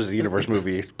a Masters of the Universe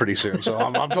movie pretty soon, so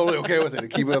I'm totally okay with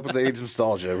it. Keep up with the '80s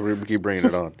nostalgia. We're going to keep bringing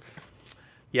it on.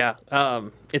 Yeah,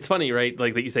 it's funny, right?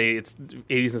 Like that you say, it's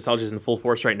 80s nostalgia is in full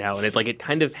force right now, and it's like it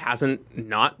kind of hasn't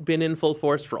not been in full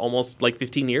force for almost like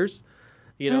 15 years.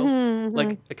 You know,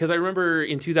 like because I remember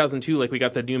in 2002, like we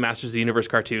got the new Masters of the Universe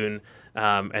cartoon,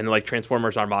 and like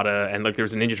Transformers Armada, and like there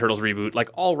was a Ninja Turtles reboot, like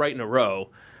all right in a row,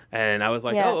 and I was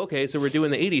like, oh, okay, so we're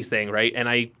doing the 80s thing, right? And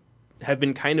I have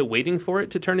been kind of waiting for it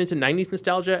to turn into 90s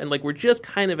nostalgia, and like we're just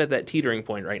kind of at that teetering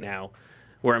point right now,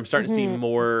 where I'm starting to see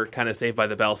more kind of Saved by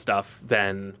the Bell stuff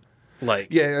than like...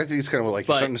 Yeah, I think it's kind of like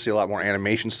you're starting to see a lot more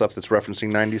animation stuff that's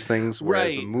referencing 90s things,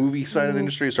 whereas the movie side of the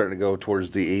industry is starting to go towards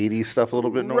the 80s stuff a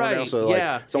little bit more now. So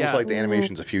like, it's almost like the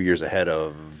animation's a few years ahead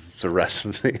of the rest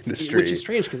of the industry. Which is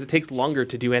strange because it takes longer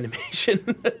to do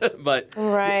animation. But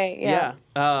listen,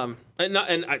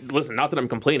 not that I'm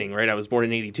complaining, right? I was born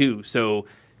in 82, so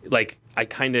like I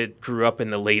kind of grew up in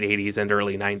the late 80s and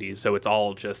early 90s, so it's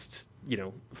all just,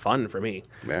 fun for me.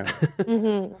 Yeah.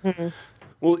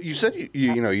 Well, you said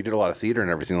you did a lot of theater and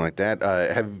everything like that.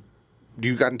 Have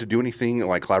you gotten to do anything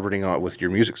like collaborating with your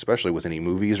music, especially with any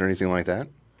movies or anything like that?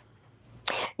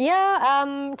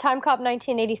 Yeah, Time Cop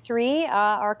 1983,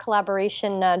 our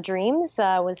collaboration Dreams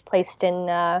was placed in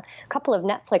a couple of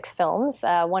Netflix films.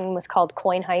 One was called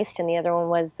Coin Heist and the other one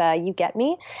was You Get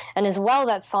Me. And as well,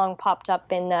 that song popped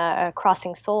up in a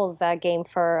Crossing Souls game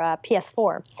for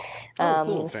PS4.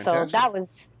 Cool. So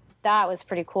that was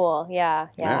pretty cool.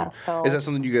 Yeah. So is that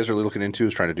something you guys are looking into,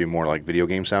 is trying to do more like video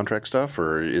game soundtrack stuff,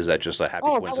 or is that just a happy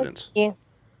coincidence?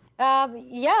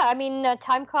 I mean,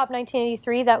 Time Cop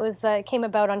 1983, that was came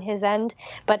about on his end.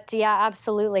 But yeah,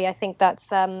 absolutely. I think that's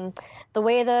the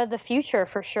way the future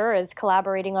for sure is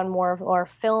collaborating on more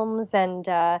films and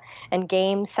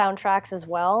game soundtracks as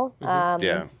well.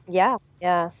 Yeah,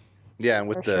 and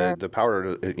with the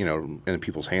power, in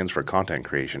people's hands for content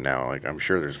creation now, like I'm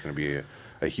sure there's going to be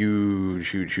a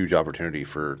huge opportunity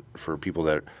for people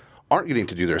that aren't getting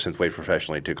to do their synthwave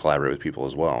professionally to collaborate with people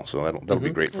as well. So that'll be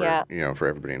great for for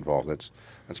everybody involved. That's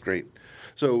great.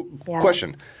 So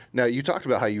question. Now you talked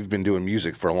about how you've been doing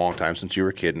music for a long time since you were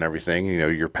a kid and everything.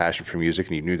 Your passion for music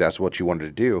and you knew that's what you wanted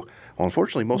to do. Well,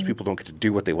 unfortunately, most people don't get to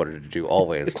do what they wanted to do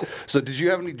always. So did you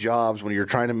have any jobs when you were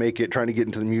trying to get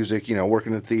into the music?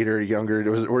 Working in the theater, younger.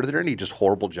 Were there any just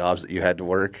horrible jobs that you had to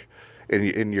work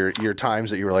in your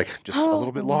times that you were like just a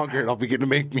little bit longer and I'll be getting to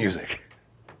make music?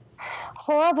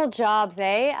 Horrible jobs,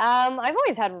 eh? I've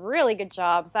always had really good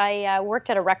jobs. I worked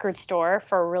at a record store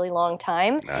for a really long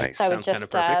time. Nice. So I would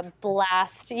just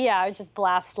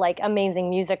blast like amazing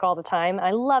music all the time.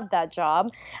 I loved that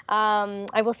job.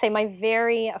 I will say my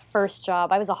very first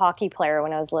job, I was a hockey player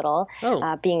when I was little,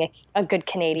 being a good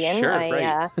Canadian. Sure,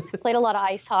 I played a lot of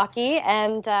ice hockey,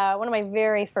 and one of my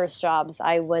very first jobs,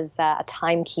 I was a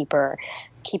timekeeper,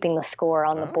 keeping the score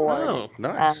on the board. Oh,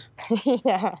 nice.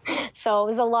 So it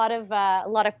was a lot of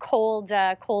cold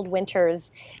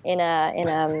winters in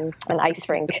an ice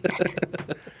rink.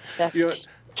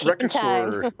 Record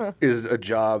store is a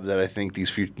job that I think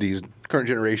these current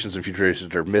generations and future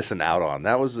generations are missing out on.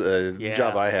 That was a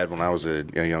job I had when I was a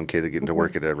young kid, getting to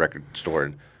work at a record store,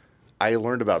 and I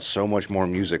learned about so much more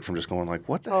music from just going like,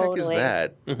 what the heck is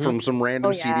that? From some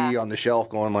random CD on the shelf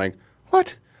going like,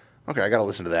 what? Okay, I got to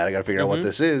listen to that. I got to figure out what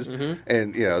this is.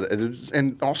 And,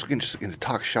 and also just getting to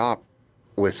talk shop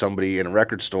with somebody in a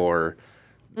record store.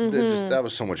 That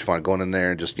was so much fun going in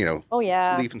there and just,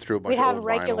 leafing through a bunch of old vinyl. We'd have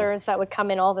regulars that would come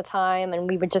in all the time, and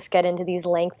we would just get into these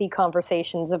lengthy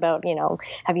conversations about,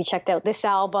 have you checked out this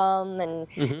album and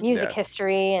music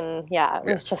history? And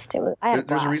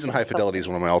there's a reason High Fidelity is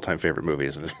one of my all-time favorite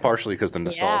movies, and it's partially because of the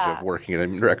nostalgia of working at a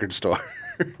record store.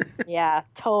 Yeah,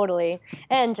 totally.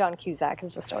 And John Cusack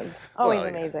is just always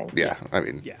amazing. Yeah, I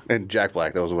mean, and Jack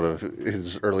Black, that was one of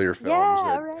his earlier films.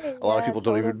 A lot of people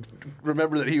don't even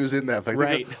remember that he was in that.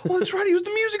 Like, well, that's right, he was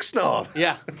the music snob.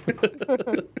 Yeah.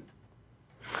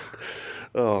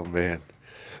 Oh, man.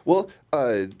 Well,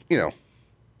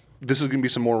 this is going to be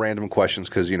some more random questions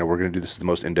because, we're going to do this as the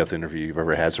most in-depth interview you've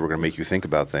ever had, so we're going to make you think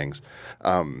about things.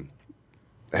 Have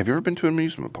you ever been to an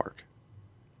amusement park?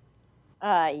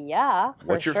 Yeah.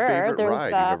 What's your favorite ride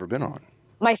you've ever been on?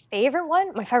 My favorite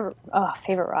one? My favorite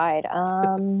ride.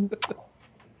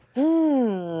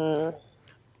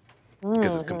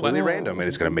 because it's completely random and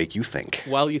it's going to make you think.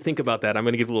 While you think about that, I'm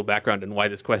going to give a little background on why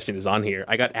this question is on here.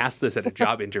 I got asked this at a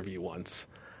job interview once,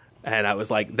 and I was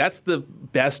like, "That's the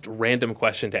best random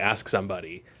question to ask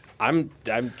somebody."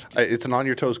 It's an on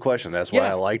your toes question. That's why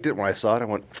I liked it. When I saw it, I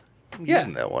went, "I'm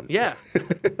using that one." Yeah.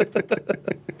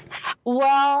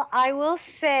 Well, I will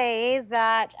say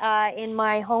that in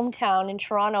my hometown in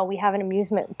Toronto, we have an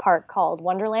amusement park called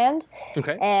Wonderland.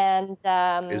 Okay. And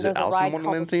is it Alice in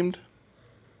Wonderland themed?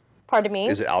 Pardon me?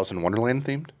 Is it Alice in Wonderland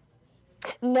themed?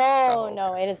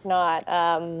 No, it is not.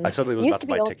 I suddenly was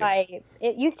about to buy tickets.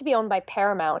 It used to be owned by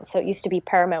Paramount, so it used to be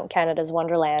Paramount Canada's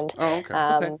Wonderland. Oh,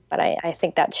 okay. But I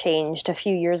think that changed a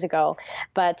few years ago.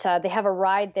 But they have a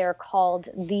ride there called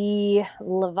the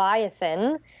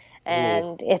Leviathan,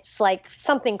 and it's like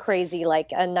something crazy,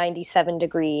 like a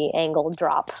 97-degree angle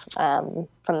drop from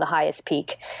the highest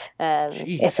peak.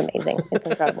 It's amazing. It's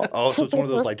incredible. Oh, so it's one of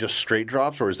those like just straight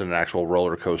drops, or is it an actual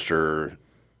roller coaster?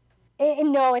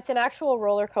 No, it's an actual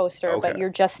roller coaster, but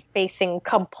you're just facing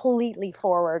completely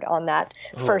forward on that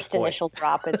first initial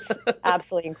drop. It's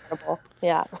absolutely incredible.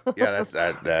 Yeah. Yeah,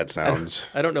 that sounds.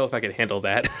 I don't know if I can handle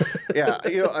that. Yeah,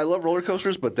 I love roller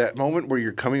coasters, but that moment where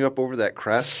you're coming up over that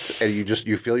crest and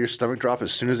you feel your stomach drop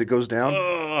as soon as it goes down,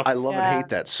 I love and hate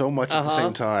that so much at the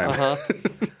same time.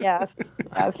 Yes,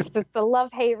 it's a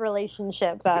love-hate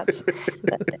relationship. That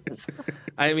is.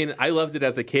 I mean, I loved it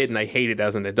as a kid and I hate it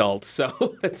as an adult. So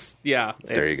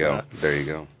There you go.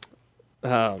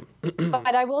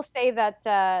 But I will say that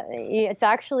it's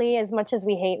actually, as much as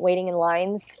we hate waiting in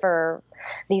lines for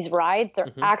these rides,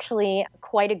 they're actually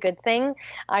quite a good thing.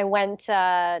 I went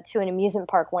to an amusement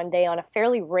park one day on a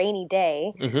fairly rainy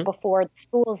day before the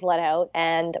schools let out,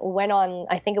 and went on,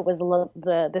 I think it was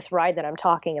this ride that I'm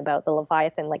talking about, the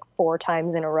Leviathan, like 4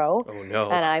 times in a row. Oh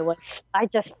no! And I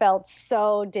just felt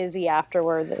so dizzy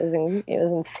afterwards. It was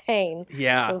insane.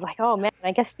 Yeah. I was like, oh man,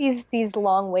 I guess these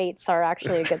long waits are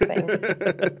actually a good thing.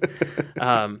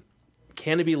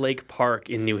 Canopy Lake Park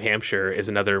in New Hampshire is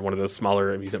another one of those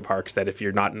smaller amusement parks that if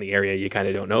you're not in the area, you kind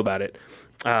of don't know about it.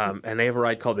 And they have a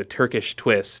ride called the Turkish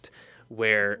Twist,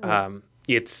 where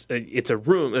it's a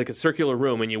room, like a circular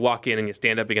room, and you walk in and you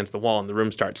stand up against the wall and the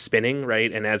room starts spinning,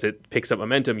 right? And as it picks up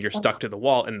momentum, you're stuck to the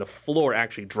wall and the floor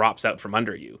actually drops out from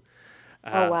under you.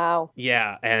 Oh, wow.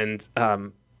 Yeah, and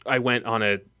I went on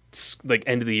a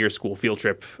end of the year school field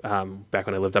trip back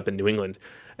when I lived up in New England.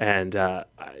 And a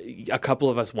couple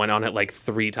of us went on it like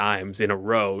 3 times in a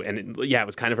row. And it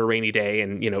was kind of a rainy day.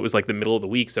 And, it was like the middle of the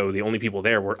week. So the only people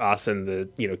there were us and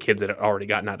the, kids that had already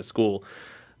gotten out of school.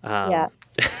 By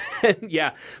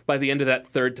the end of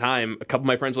that 3rd time, a couple of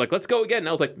my friends were like, let's go again. And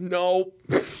I was like, no,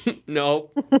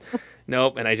 nope.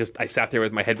 And I sat there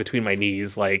with my head between my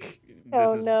knees like,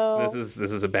 this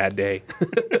is a bad day.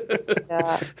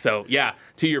 So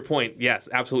to your point, yes,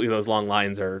 absolutely. Those long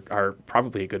lines are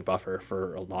probably a good buffer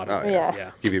for a lot of us.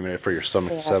 Yeah. Give you a minute for your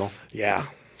stomach to settle. Yeah.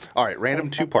 All right, random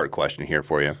 2-part question here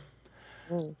for you.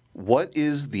 What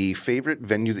is the favorite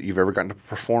venue that you've ever gotten to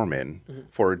perform in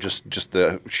for just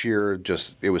the sheer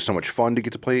it was so much fun to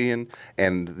get to play in?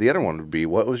 And the other one would be,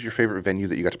 what was your favorite venue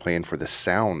that you got to play in for the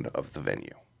sound of the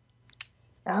venue?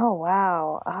 Oh,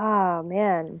 wow. Oh,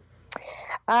 man.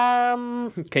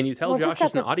 Can you tell Josh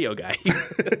is an audio guy?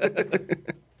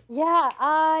 Yeah,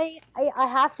 I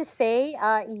have to say,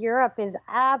 Europe is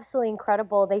absolutely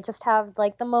incredible. They just have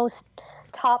like the most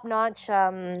top-notch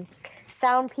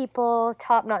sound people,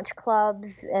 top-notch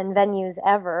clubs and venues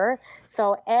ever.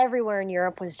 So everywhere in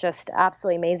Europe was just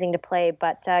absolutely amazing to play.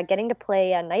 But getting to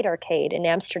play a Night Arcade in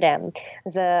Amsterdam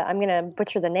I'm going to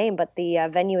butcher the name, but the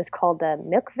venue is called the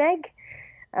Milkweg.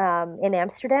 In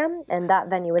Amsterdam, and that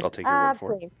venue was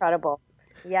absolutely incredible.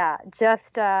 Yeah,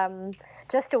 just a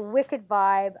wicked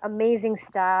vibe, amazing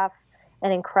staff,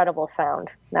 and incredible sound.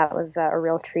 That was a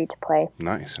real treat to play.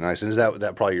 Nice. And is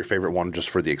that probably your favorite one just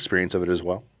for the experience of it as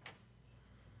well?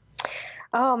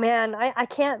 Oh man, I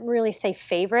can't really say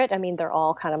favorite. I mean, they're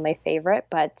all kind of my favorite,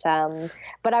 but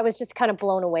I was just kind of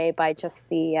blown away by just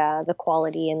the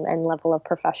quality and level of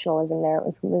professionalism there. It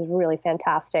was really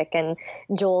fantastic. And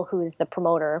Joel, who's the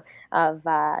promoter of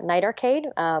Night Arcade,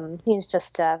 he's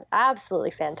just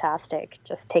absolutely fantastic.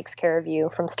 Just takes care of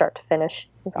you from start to finish.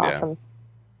 It's awesome.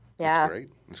 Yeah.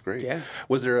 That's great. Yeah.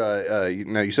 Was there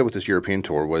now you said with this European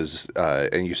tour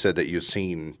and you said that you've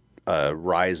seen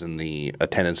rise in the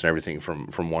attendance and everything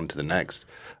from one to the next.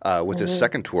 With this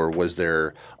second tour, was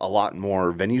there a lot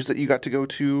more venues that you got to go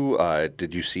to?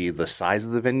 Did you see the size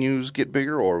of the venues get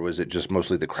bigger, or was it just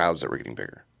mostly the crowds that were getting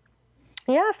bigger?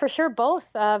 Yeah, for sure,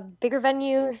 both. Bigger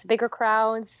venues, bigger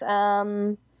crowds.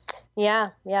 Yeah,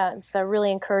 it's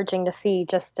really encouraging to see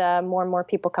just more and more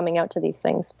people coming out to these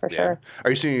things for sure. Are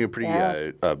you seeing a pretty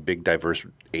big diverse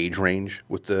age range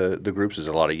with the groups? Is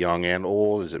it a lot of young and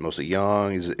old? Is it mostly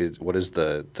young? What is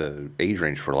the age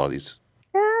range for a lot of these?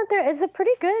 Yeah, there is a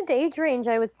pretty good age range,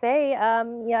 I would say.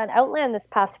 In Outland this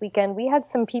past weekend, we had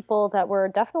some people that were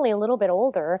definitely a little bit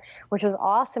older, which was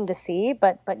awesome to see,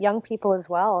 but young people as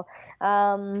well.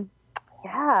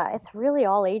 Yeah, it's really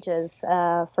all ages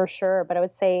for sure. But I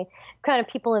would say kind of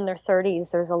people in their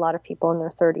 30s. There's a lot of people in their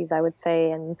 30s, I would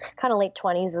say, and kind of late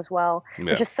 20s as well.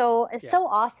 Yeah. Which is so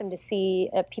awesome to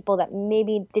see people that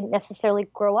maybe didn't necessarily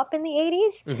grow up in the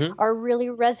 80s are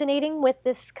really resonating with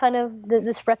this kind of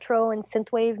this retro and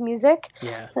synthwave music.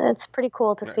 Yeah, it's pretty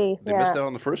cool to see. They missed out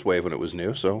on the first wave when it was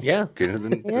new, so get into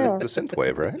the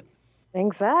synthwave, right?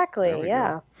 Exactly.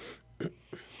 Yeah. Go.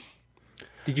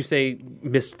 Did you say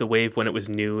missed the wave when it was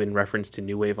new in reference to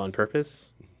new wave on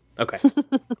purpose? Okay.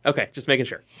 Okay, just making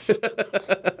sure.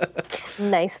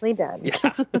 Nicely done.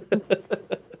 Yeah.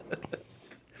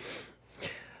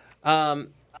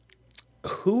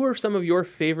 Who are some of your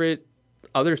favorite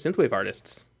other synthwave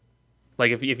artists?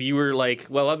 Like if you were like,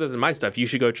 well, other than my stuff, you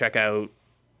should go check out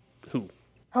who?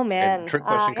 Oh, man. And trick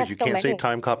question, because you can't say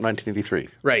Time Cop 1983.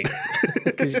 Right.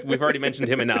 Because we've already mentioned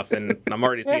him enough, and I'm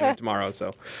already seeing him tomorrow,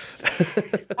 so.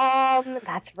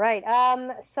 That's right.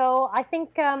 So I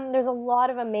think there's a lot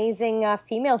of amazing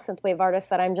female synthwave artists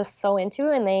that I'm just so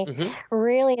into, and they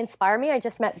really inspire me. I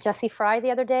just met Jessie Fry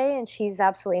the other day, and she's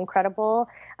absolutely incredible.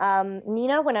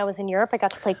 Nina, when I was in Europe, I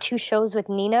got to play 2 shows with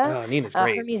Nina. Oh, Nina's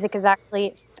great. Her music is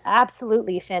actually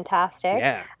absolutely fantastic.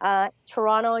 Yeah.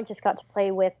 Toronto, I just got to play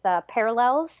with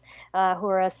Parallels, who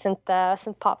are a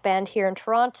synth pop band here in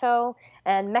Toronto,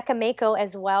 and Mecca Mako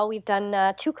as well. We've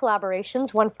done 2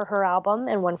 collaborations, one for her album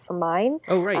and one for mine.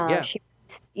 Oh, right,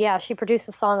 She produced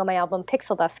a song on my album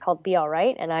Pixel Dust called Be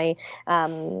Alright, and I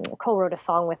co-wrote a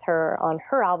song with her on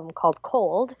her album called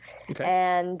Cold. Okay.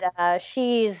 And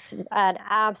she's an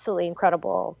absolutely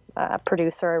incredible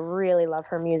producer. I really love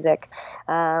her music.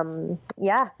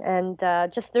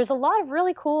 Just there's a lot of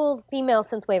really cool female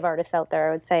synthwave artists out there,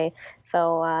 I would say.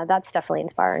 So that's definitely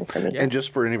inspiring for me. And just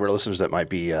for any of our listeners that might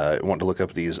be wanting to look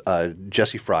up these,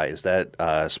 Jessie Fry, is that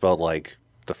spelled like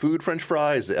the food French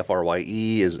fry? Is it Frye?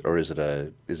 Is it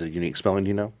a unique spelling? Do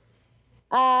you know?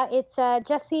 It's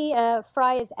Jessie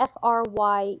Fry is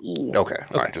Frye. Okay.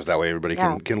 All right. Just that way everybody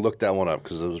can look that one up,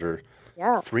 because those are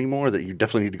 3 more that you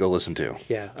definitely need to go listen to.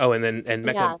 Yeah. Oh, and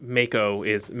Mecca Mako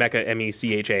is Mecca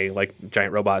MECHA, like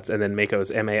giant robots, and then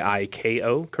Mako's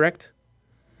MAIKO, correct?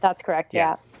 That's correct.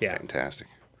 Yeah. Fantastic.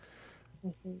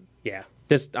 Yeah.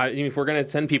 Just if we're gonna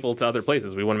send people to other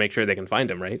places, we want to make sure they can find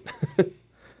them, right?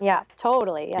 Yeah,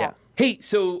 totally. Yeah. Hey,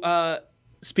 so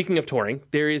speaking of touring,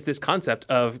 there is this concept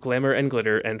of glamour and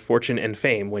glitter and fortune and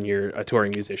fame when you're a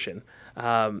touring musician.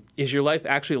 Is your life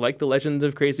actually like the Legends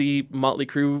of Crazy Motley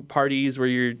Crue parties where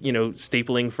you're,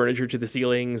 stapling furniture to the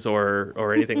ceilings or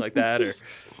anything like that? Or...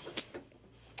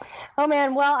 Oh,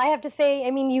 man. Well, I have to say,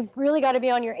 you've really got to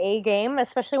be on your A game,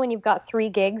 especially when you've got 3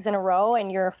 gigs in a row and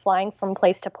you're flying from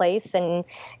place to place and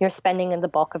you're spending the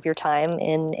bulk of your time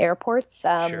in airports.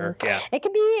 Sure, yeah. It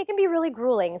can be really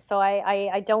grueling. So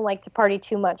I don't like to party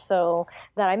too much, so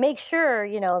that I make sure,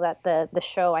 that the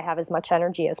show, I have as much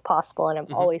energy as possible, and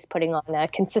I'm always putting on a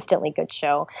consistently good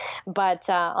show. But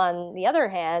on the other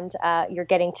hand, you're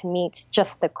getting to meet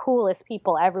just the coolest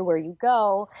people everywhere you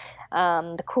go,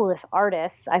 the coolest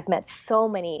artists. I've met so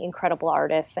many incredible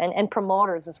artists and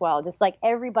promoters as well. Just like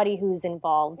everybody who's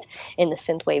involved in the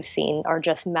synthwave scene are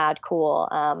just mad cool.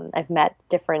 I've met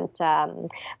different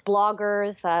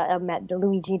bloggers. I've met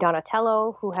Luigi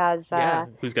Donatello, who has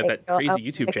who's got that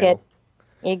crazy YouTube channel.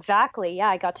 Exactly. Yeah,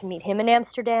 I got to meet him in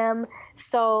Amsterdam.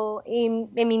 So, you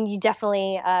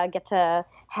definitely get to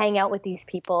hang out with these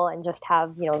people and just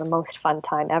have, the most fun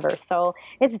time ever. So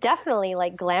it's definitely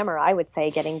like glamour, I would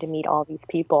say, getting to meet all these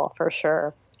people for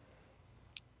sure.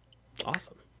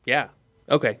 Awesome. Yeah.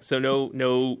 Okay. So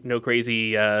no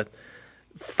crazy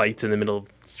fights in the middle of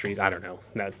the street. I don't know.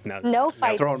 No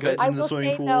fights. Throwing beds into the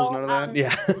swimming pools, none of that?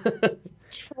 Yeah.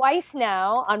 Twice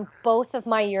now on both of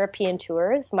my European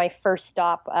tours. My first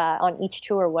stop on each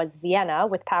tour was Vienna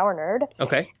with Power Nerd.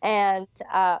 Okay. And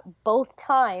both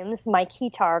times my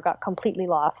keytar got completely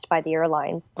lost by the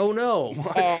airline. Oh, no.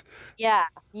 What?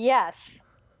 Yes.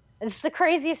 It's the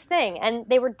craziest thing. And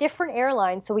they were different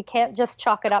airlines, so we can't just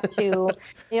chalk it up to,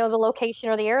 the location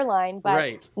or the airline. But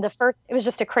it was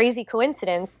just a crazy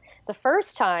coincidence. The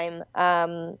first time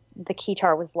the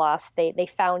keytar was lost, they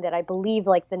found it, I believe,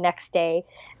 like the next day.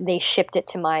 They shipped it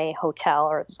to my hotel,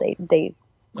 or they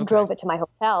drove it to my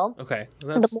hotel. Okay.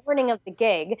 The morning of the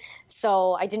gig,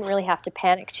 so I didn't really have to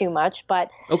panic too much. But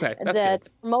the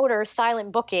promoter,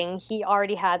 Silent Booking, he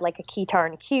already had like a keytar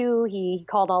in queue. He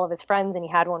called all of his friends and he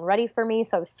had one ready for me.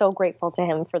 So I was so grateful to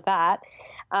him for that.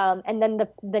 And then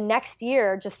the next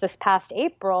year, just this past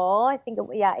April,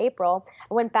 April,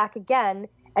 I went back again.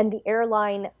 And the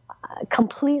airline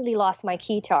completely lost my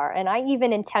keytar. And I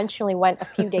even intentionally went a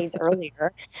few days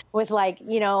earlier with like,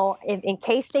 in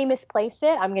case they misplace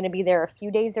it, I'm going to be there a few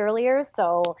days earlier.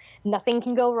 So nothing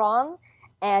can go wrong.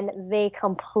 And they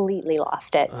completely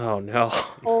lost it. Oh, no.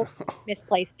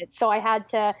 Misplaced it. So I had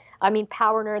to,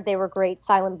 Power Nerd, they were great.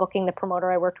 Silent Booking, the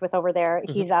promoter I worked with over there,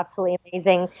 he's absolutely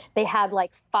amazing. They had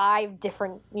like 5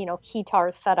 different,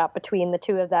 keytars set up between the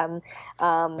two of them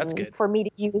That's good. for me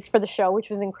to use for the show, which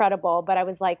was incredible. But I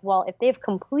was like, well, if they've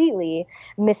completely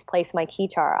misplaced my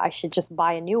keytar, I should just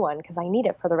buy a new one because I need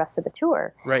it for the rest of the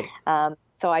tour. Right.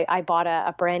 So I bought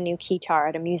a brand new keytar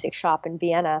at a music shop in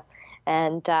Vienna.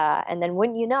 And then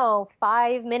wouldn't you know,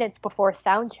 5 minutes before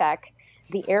sound check,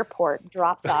 the airport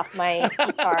drops off my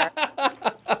guitar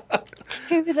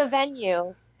to the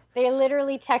venue. They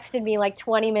literally texted me like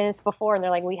 20 minutes before, and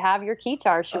they're like, "We have your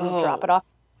keytar. Should we drop it off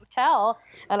at the hotel?"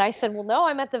 And I said, "Well, no,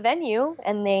 I'm at the venue."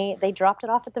 And they dropped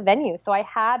it off at the venue. So I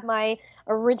had my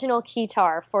original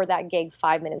keytar for that gig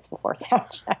 5 minutes before sound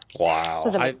check. Wow.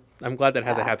 I'm glad that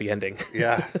has a happy ending.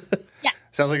 Yeah. Yeah.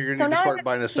 Sounds like you're going to start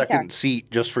buying a second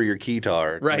seat just for your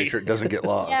keytar to make sure it doesn't get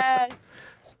lost. Yes.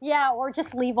 Yeah, or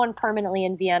just leave one permanently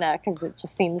in Vienna because it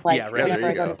just seems like...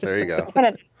 There you go.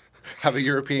 Have a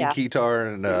European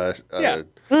keytar and a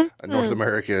North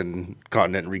American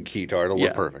continent keytar. It'll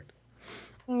look perfect.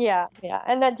 Yeah.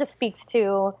 And that just speaks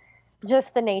to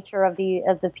just the nature of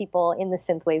the people in the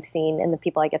synthwave scene and the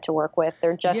people I get to work with.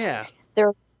 They're just...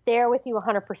 They're there with you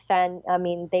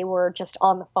 100%. They were just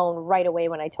on the phone right away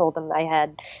when I told them I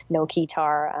had no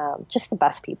keytar. Just the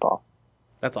best people.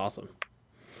 That's awesome.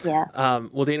 Yeah.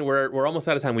 Well, Dana, we're almost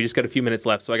out of time. We just got a few minutes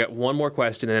left, so I got one more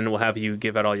question, and then we'll have you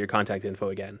give out all your contact info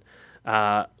again.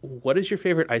 What is your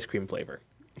favorite ice cream flavor?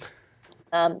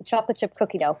 Chocolate chip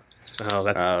cookie dough. Oh,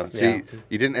 that's see,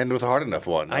 you didn't end with a hard enough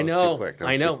one. I know.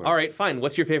 All right, fine.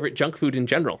 What's your favorite junk food in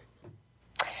general?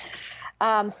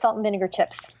 Salt and vinegar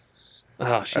chips.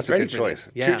 Oh, she's that's a good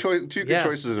choice. Yeah. Two good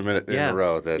choices in a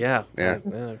row.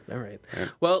 All right.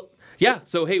 Well,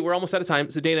 so, hey, we're almost out of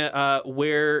time. So, Dana,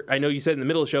 where, I know you said in the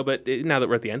middle of the show, but now that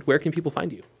we're at the end, where can people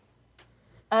find you?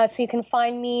 So you can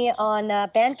find me on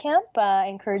Bandcamp. I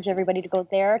encourage everybody to go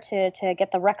there to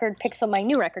get the record Pixel, my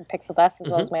new record Pixel Dust, as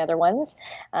well as my other ones.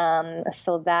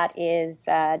 So that is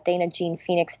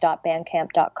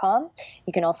danajeanphoenix.bandcamp.com.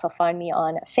 You can also find me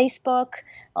on Facebook,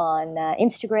 on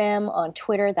Instagram, on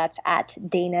Twitter. That's at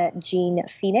Dana Jean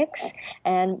Phoenix.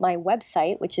 And my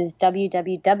website, which is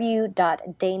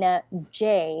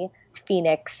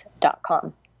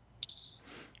www.danajphoenix.com.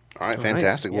 All right,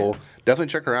 fantastic. Well, definitely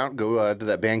check her out. Go to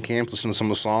that Bandcamp, listen to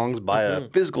some of the songs, buy a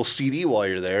physical CD while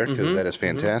you're there, because that is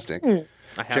fantastic.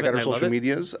 Check out her social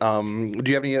medias. Do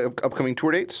you have any upcoming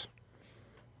tour dates?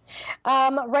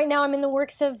 Right now I'm in the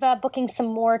works of booking some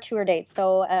more tour dates,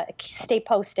 so stay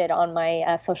posted on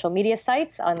my social media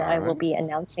sites. I will be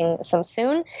announcing some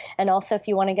soon. And also, if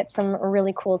you want to get some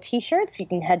really cool t-shirts, you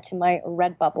can head to my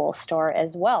Redbubble store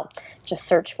as well. Just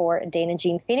search for Dana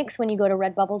Jean Phoenix when you go to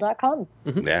redbubble.com.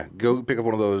 Yeah, go pick up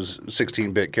one of those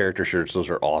 16-bit character shirts. Those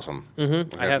are awesome.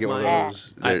 I have one of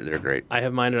those. They're great. I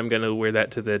have mine, and I'm going to wear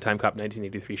that to the Time Cop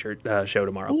 1983 show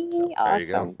tomorrow. So. Awesome. There you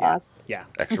go. Awesome. Yeah.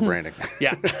 Extra branding.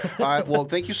 Yeah. All right. Well,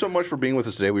 thank you so much for being with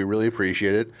us today. We really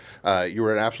appreciate it. You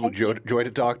were an absolute joy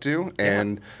to talk to,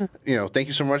 and thank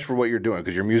you so much for what you're doing,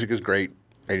 because your music is great,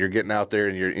 and you're getting out there,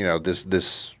 and you're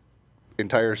this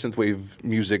entire synthwave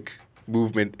music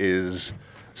movement is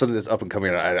something that's up and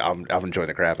coming. I'm enjoying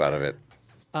the crap out of it.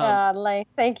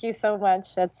 Thank you so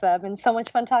much. It's been so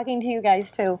much fun talking to you guys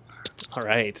too. All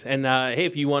right, and hey,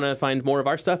 if you want to find more of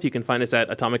our stuff, you can find us at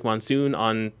Atomic Monsoon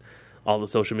on all the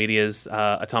social medias,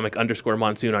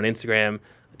 atomic_monsoon on Instagram,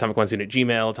 Atomic Monsoon at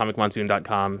Gmail,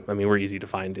 atomicmonsoon.com. We're easy to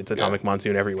find. It's Atomic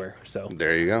Monsoon everywhere. So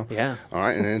there you go. Yeah. All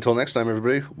right, and until next time,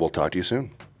 everybody, we'll talk to you soon.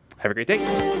 Have a great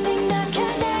day.